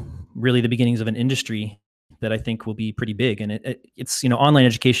 into really the beginnings of an industry that I think will be pretty big. And it's online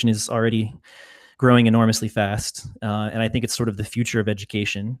education is already growing enormously fast, and I think it's sort of the future of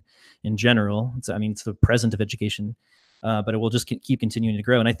education in general. It's the present of education, but it will just keep continuing to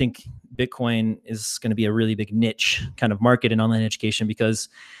grow. And I think Bitcoin is going to be a really big niche kind of market in online education because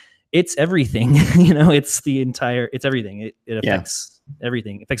it's everything. It's everything. It affects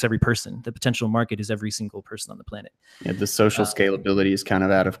everything. It affects every person. The potential market is every single person on the planet. Yeah, the social scalability is kind of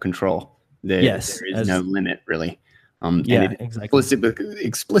out of control. There is no limit, really. Exactly.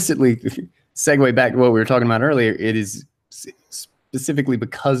 Explicitly segue back to what we were talking about earlier. It is specifically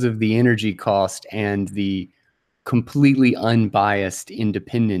because of the energy cost and the completely unbiased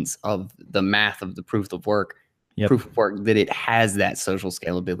independence of the math of the proof of work that it has that social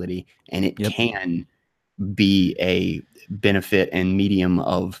scalability, and it can be a benefit and medium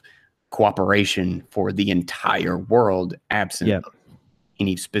of cooperation for the entire world, absent of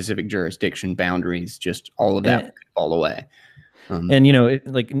any specific jurisdiction boundaries. Just all of that could fall away. And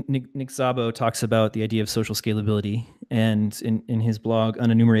like Nick Szabo talks about the idea of social scalability, and in his blog,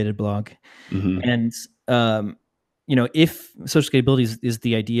 Unenumerated blog, and if social scalability is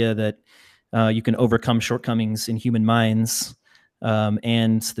the idea that you can overcome shortcomings in human minds,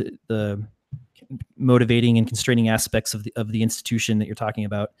 and the motivating and constraining aspects of the institution that you're talking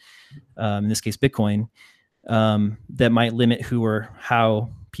about, in this case Bitcoin, that might limit who or how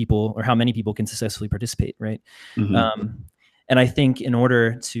many people can successfully participate, right? And I think in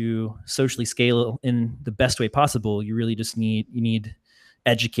order to socially scale in the best way possible, you really just need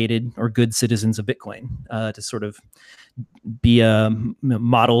educated or good citizens of Bitcoin to sort of be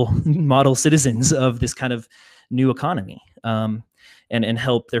model citizens of this kind of new economy, and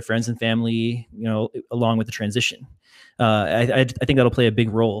help their friends and family, along with the transition. I think that'll play a big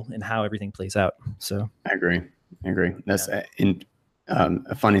role in how everything plays out. So I agree. That's a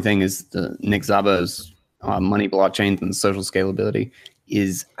funny thing is the Nick Szabo's money blockchains and social scalability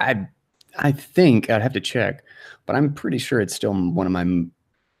is I think I'd have to check, but I'm pretty sure it's still one of my,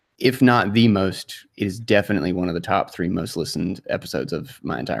 if not the most, it is definitely one of the top 3 most listened episodes of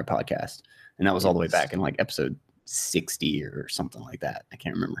my entire podcast. And that was all the way back in like episode 60 or something like that. I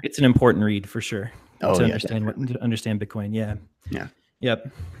can't remember. It's an important read for sure. To understand Bitcoin. Yeah.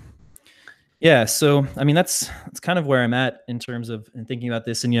 Yep. Yeah. So, that's kind of where I'm at in terms of thinking about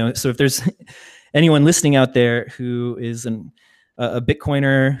this. And, so if there's anyone listening out there who is a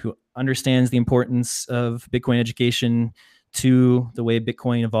Bitcoiner who understands the importance of Bitcoin education to the way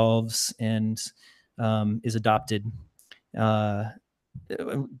Bitcoin evolves and is adopted, hit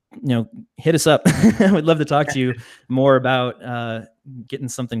us up. I would love to talk to you more about getting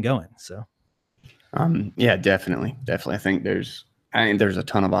something going. So, yeah, definitely. I think there's a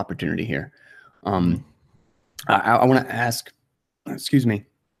ton of opportunity here. I want to ask, I want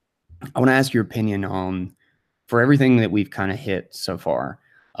to ask your opinion on, for everything that we've kind of hit so far,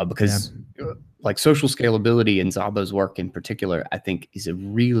 because like social scalability and Szabo's work in particular, I think is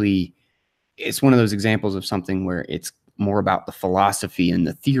it's one of those examples of something where it's more about the philosophy and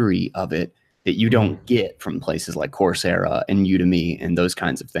the theory of it that you don't get from places like Coursera and Udemy and those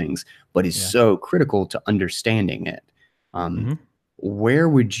kinds of things, but is so critical to understanding it. Where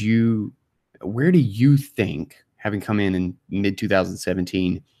do you think, having come in mid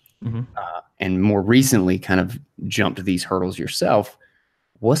 2017, and more recently kind of jumped these hurdles yourself,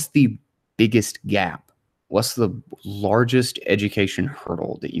 what's the biggest gap? What's the largest education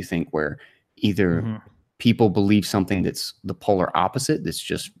hurdle that you think where either people believe something that's the polar opposite, that's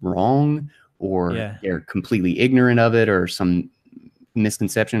just wrong, or they're completely ignorant of it, or some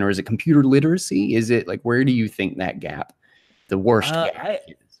misconception, or is it computer literacy? Is it like, where do you think that gap, the worst gap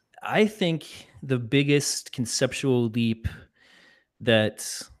is? I think the biggest conceptual leap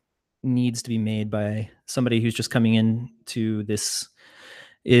that needs to be made by somebody who's just coming into this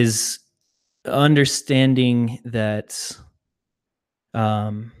is understanding that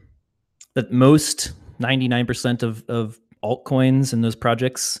that most 99% of altcoins and those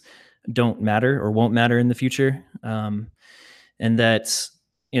projects don't matter or won't matter in the future. And that's,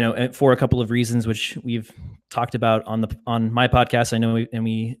 for a couple of reasons, which we've talked about on my podcast. I know, and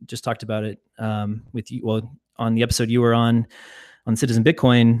we just talked about it with you. Well, on the episode you were on Citizen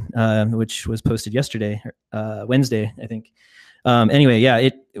Bitcoin, which was posted yesterday, Wednesday, I think. Anyway, yeah,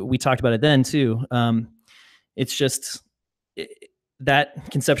 we talked about it then too. It's just that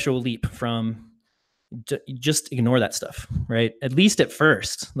conceptual leap from just ignore that stuff, right? At least at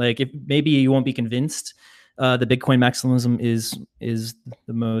first, like if maybe you won't be convinced the Bitcoin maximalism is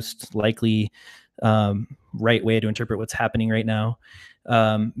the most likely right way to interpret what's happening right now.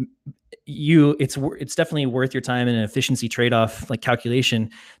 It's definitely worth your time and an efficiency trade-off like calculation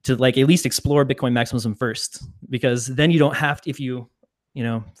to like at least explore Bitcoin maximalism first, because then you don't have to, if you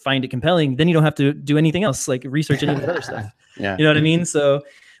find it compelling, then you don't have to do anything else, like research any of the other stuff. Yeah. You know what I mean? So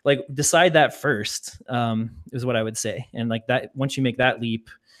like decide that first is what I would say. And like that, once you make that leap,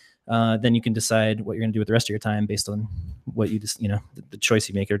 then you can decide what you're going to do with the rest of your time based on what you just, the choice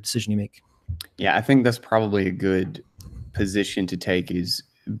you make or decision you make. Yeah, I think that's probably a good position to take, is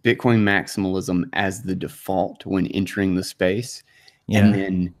Bitcoin maximalism as the default when entering the space, and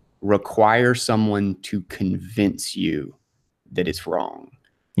then require someone to convince you that it's wrong.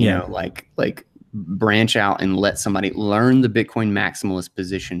 You know, like branch out and let somebody learn the Bitcoin maximalist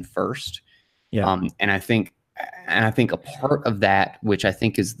position first. Yeah. And I think a part of that, which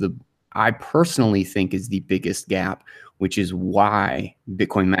I personally think is the biggest gap, which is why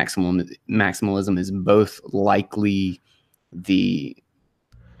Bitcoin maximalism is both likely the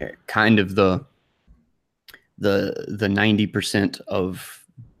kind of the 90% of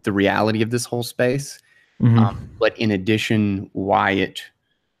the reality of this whole space. But in addition, why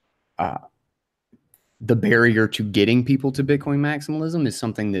the barrier to getting people to Bitcoin maximalism is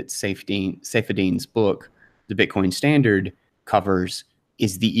something that Saifedean's book, The Bitcoin Standard, covers,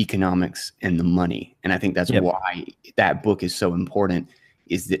 is the economics and the money. And I think that's why that book is so important,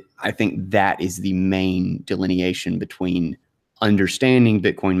 is that I think that is the main delineation between understanding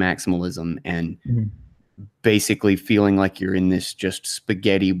Bitcoin maximalism and basically feeling like you're in this just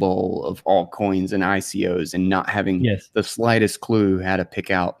spaghetti bowl of altcoins and ICOs and not having the slightest clue how to pick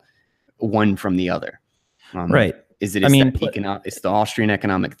out one from the other. Right. It's the Austrian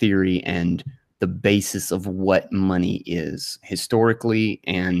economic theory and the basis of what money is historically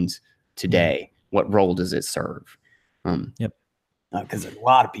and today. What role does it serve? Because a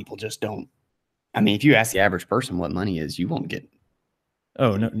lot of people just don't. I mean, if you ask the average person what money is, you won't get.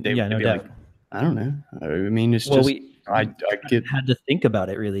 Oh no! No doubt. Like, I don't know. I mean, it's just I had to think about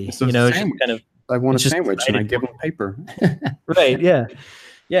it really. It's just kind of. I want a sandwich and I give them paper. Right. Yeah.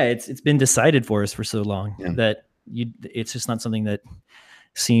 Yeah. It's been decided for us for so long that it's just not something that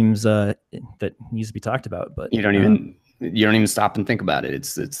seems that needs to be talked about. But you don't even stop and think about it.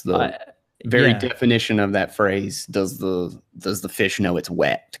 It's the very definition of that phrase. Does the fish know it's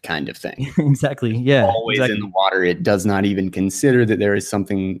wet kind of thing? Exactly. Yeah. Always in the water. It does not even consider that there is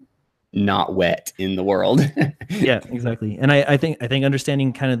something not wet in the world. Yeah, exactly. And I think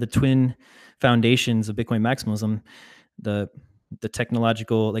understanding kind of the twin foundations of Bitcoin maximalism, the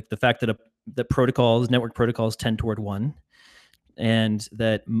technological, like the fact that network protocols tend toward one, and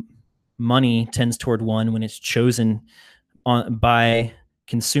that money tends toward one when it's chosen by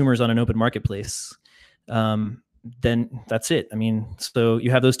consumers on an open marketplace, then that's it. I mean, so you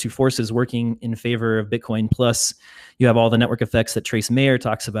have those two forces working in favor of Bitcoin, plus you have all the network effects that Trace Mayer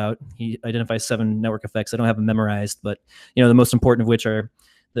talks about. He identifies 7 network effects. I don't have them memorized, but the most important of which are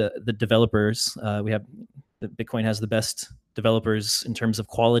the developers. Bitcoin has the best developers in terms of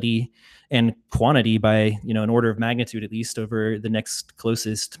quality and quantity by an order of magnitude at least over the next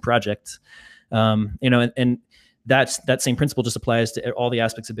closest project. And that same principle just applies to all the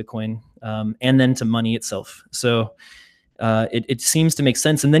aspects of Bitcoin, and then to money itself. So it seems to make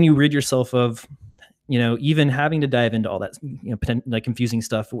sense. And then you rid yourself of, even having to dive into all that, like confusing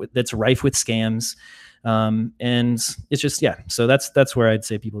stuff that's rife with scams. And it's just, so that's where I'd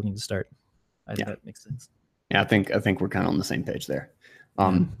say people need to start. I think that makes sense. Yeah, I think we're kind of on the same page there.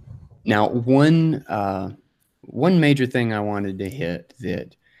 Now, one major thing I wanted to hit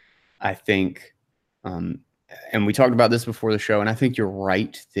that I think, and we talked about this before the show, and I think you're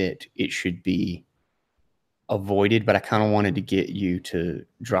right that it should be avoided, but I kind of wanted to get you to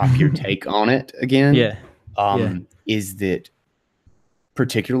drop your take on it again. Is that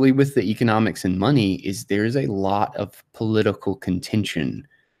particularly with the economics and money, is there's a lot of political contention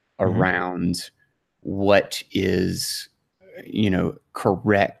around what is,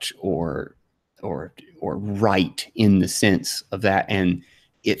 correct or or right in the sense of that, and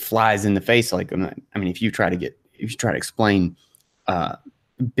it flies in the face. Like, I mean, if you try to explain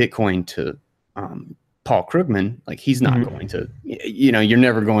Bitcoin to Paul Krugman, like, he's not going to, you're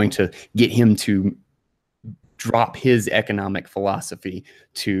never going to get him to drop his economic philosophy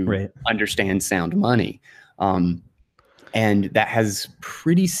to understand sound money. And that has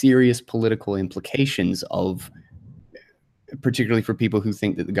pretty serious political implications, particularly for people who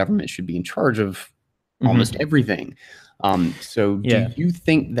think that the government should be in charge of almost everything. So do you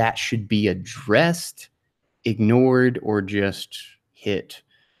think that should be addressed, ignored, or just hit?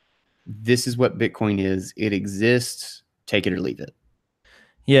 This is what Bitcoin is. It exists. Take it or leave it.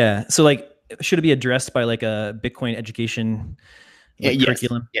 Yeah. So, like, should it be addressed by like a Bitcoin education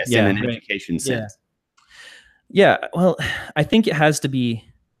curriculum? Yes, in an education sense. Yeah. Well, I think it has to be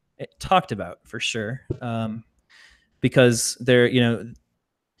talked about for sure. Because I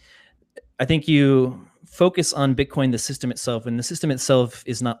think you focus on Bitcoin, the system itself, and the system itself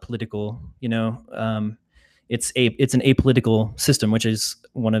is not political. It's an apolitical system, which is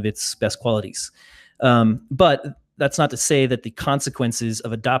one of its best qualities. But that's not to say that the consequences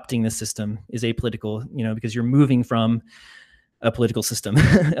of adopting the system is apolitical, because you're moving from a political system.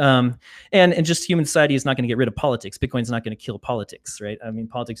 And just human society is not going to get rid of politics. Bitcoin's not going to kill politics, right? I mean,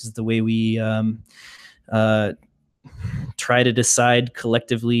 politics is the way we try to decide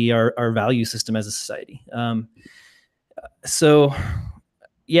collectively our value system as a society. So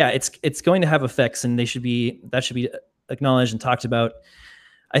yeah, it's going to have effects, and that should be acknowledged and talked about.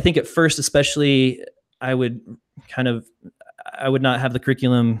 I think at first, especially, I would not have the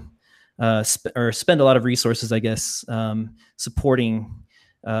curriculum or spend a lot of resources, I guess, supporting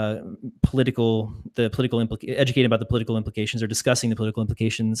educating about the political implications or discussing the political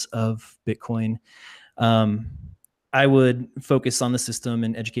implications of Bitcoin. I would focus on the system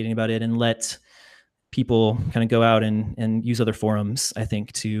and educating about it, and let people kind of go out and use other forums, I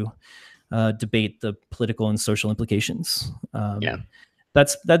think, to debate the political and social implications.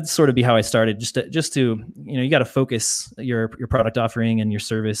 That's sort of be how I started. Just to you got to focus your product offering and your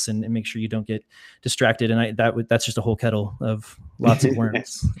service, and make sure you don't get distracted. And that's just a whole kettle of lots of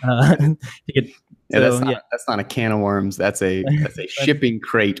worms. That's not a can of worms. That's a shipping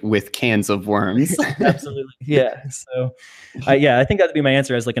crate with cans of worms. Absolutely, yeah. So, I think that'd be my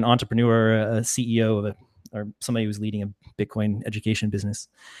answer as like an entrepreneur, a CEO or somebody who's leading a Bitcoin education business.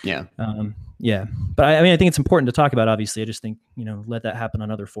 Yeah. But I think it's important to talk about. Obviously, I just think let that happen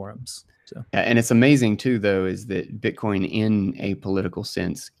on other forums. So yeah, and it's amazing too, though, is that Bitcoin, in a political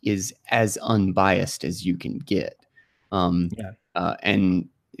sense, is as unbiased as you can get. And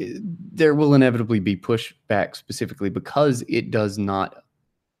there will inevitably be pushback, specifically because it does not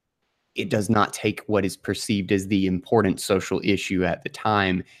take what is perceived as the important social issue at the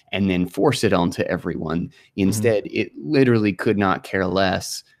time and then force it onto everyone. Instead, it literally could not care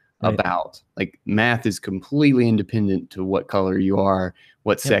less about, like, math is completely independent to what color you are,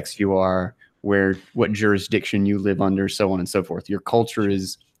 what sex you are, what jurisdiction you live under, so on and so forth. Your culture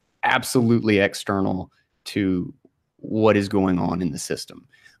is absolutely external to what is going on in the system.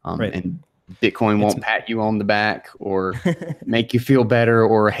 And Bitcoin won't pat you on the back or make you feel better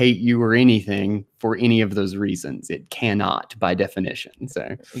or hate you or anything for any of those reasons. It cannot, by definition.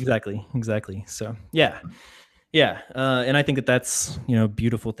 So exactly. So yeah. And I think that's a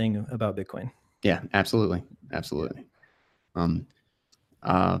beautiful thing about Bitcoin. Yeah, absolutely. Well,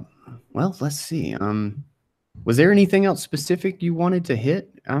 let's see. Was there anything else specific you wanted to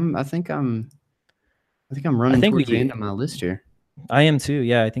hit? I think I'm running towards the end of my list here. I am too.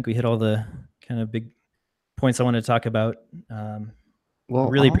 Yeah, I think we hit all the kind of big points I wanted to talk about. Well, I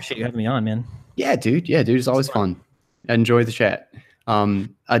really appreciate you having me on, man. Yeah, dude. It's always fun. I enjoy the chat.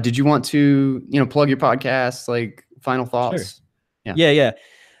 Did you want to, plug your podcast, like final thoughts? Sure.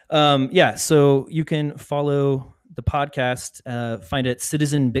 Yeah. So you can follow the podcast, find it at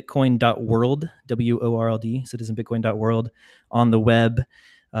citizenbitcoin.world, WORLD, citizenbitcoin.world on the web.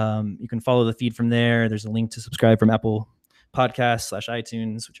 You can follow the feed from there. There's a link to subscribe from Apple Podcasts /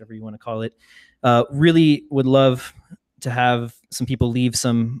 iTunes, whichever you want to call it. Really would love to have some people leave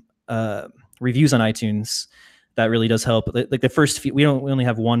some reviews on iTunes. That really does help. Like the first few, we only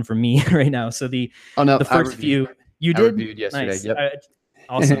have one from me right now. So the first few you did. I reviewed yesterday. Nice. Yep.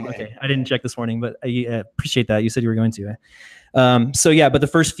 Awesome. Okay, I didn't check this morning, but I appreciate that. You said you were going to. But the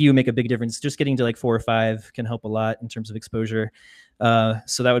first few make a big difference. Just getting to like 4 or 5 can help a lot in terms of exposure.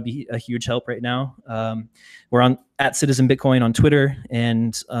 So that would be a huge help right now. We're on at Citizen Bitcoin on Twitter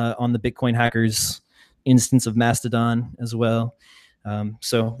and on the Bitcoin Hackers instance of Mastodon as well.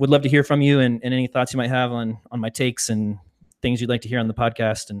 So would love to hear from you and any thoughts you might have on my takes and things you'd like to hear on the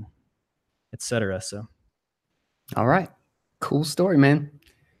podcast. And etc. So, All right. Cool story, man.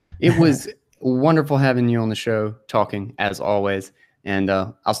 It was wonderful having you on the show talking as always. And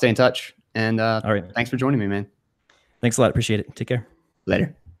I'll stay in touch. And all right. thanks for joining me, man. Thanks a lot. Appreciate it. Take care.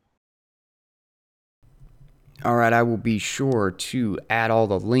 Later. All right, I will be sure to add all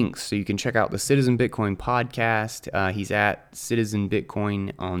the links so you can check out the Citizen Bitcoin podcast. He's at Citizen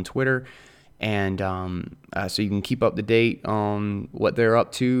Bitcoin on Twitter. And so you can keep up to date on what they're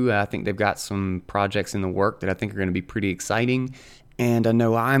up to. I think they've got some projects in the work that I think are going to be pretty exciting. And I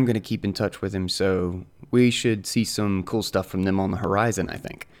know I'm going to keep in touch with him, so we should see some cool stuff from them on the horizon, I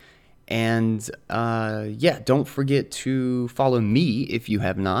think. And yeah, don't forget to follow me if you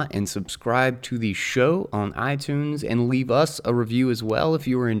have not, and subscribe to the show on iTunes, and leave us a review as well if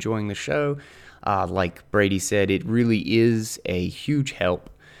you are enjoying the show. Like Brady said, it really is a huge help.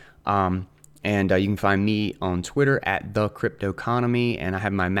 And you can find me on Twitter at The Cryptoconomy, and I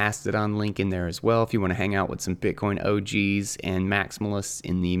have my Mastodon link in there as well if you want to hang out with some Bitcoin OGs and maximalists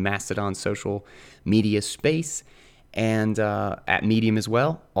in the Mastodon social media space. And at Medium as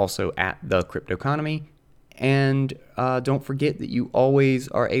well, also at The Cryptoconomy. And don't forget that you always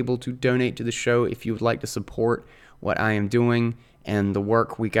are able to donate to the show if you would like to support what I am doing and the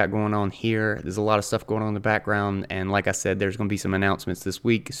work we got going on here. There's a lot of stuff going on in the background, and like I said, there's going to be some announcements this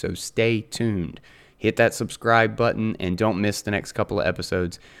week, so stay tuned. Hit that subscribe button and don't miss the next couple of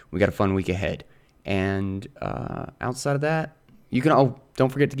episodes. We got a fun week ahead. And outside of that, you can don't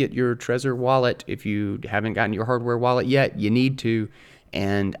forget to get your Trezor wallet. If you haven't gotten your hardware wallet yet, you need to.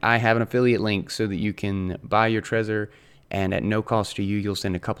 And I have an affiliate link so that you can buy your Trezor, and at no cost to you, you'll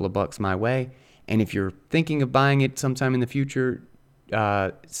send a couple of bucks my way. And if you're thinking of buying it sometime in the future,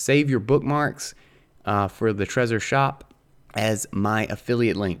 save your bookmarks for the Trezor shop as my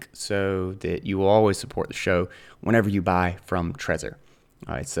affiliate link so that you will always support the show whenever you buy from Trezor.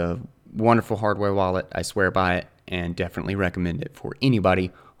 It's a wonderful hardware wallet. I swear by it, and definitely recommend it for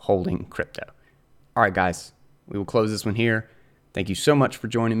anybody holding crypto. All right, guys, we will close this one here. Thank you so much for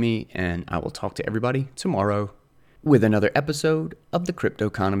joining me, and I will talk to everybody tomorrow with another episode of the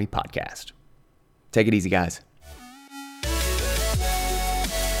Cryptoconomy Podcast. Take it easy, guys.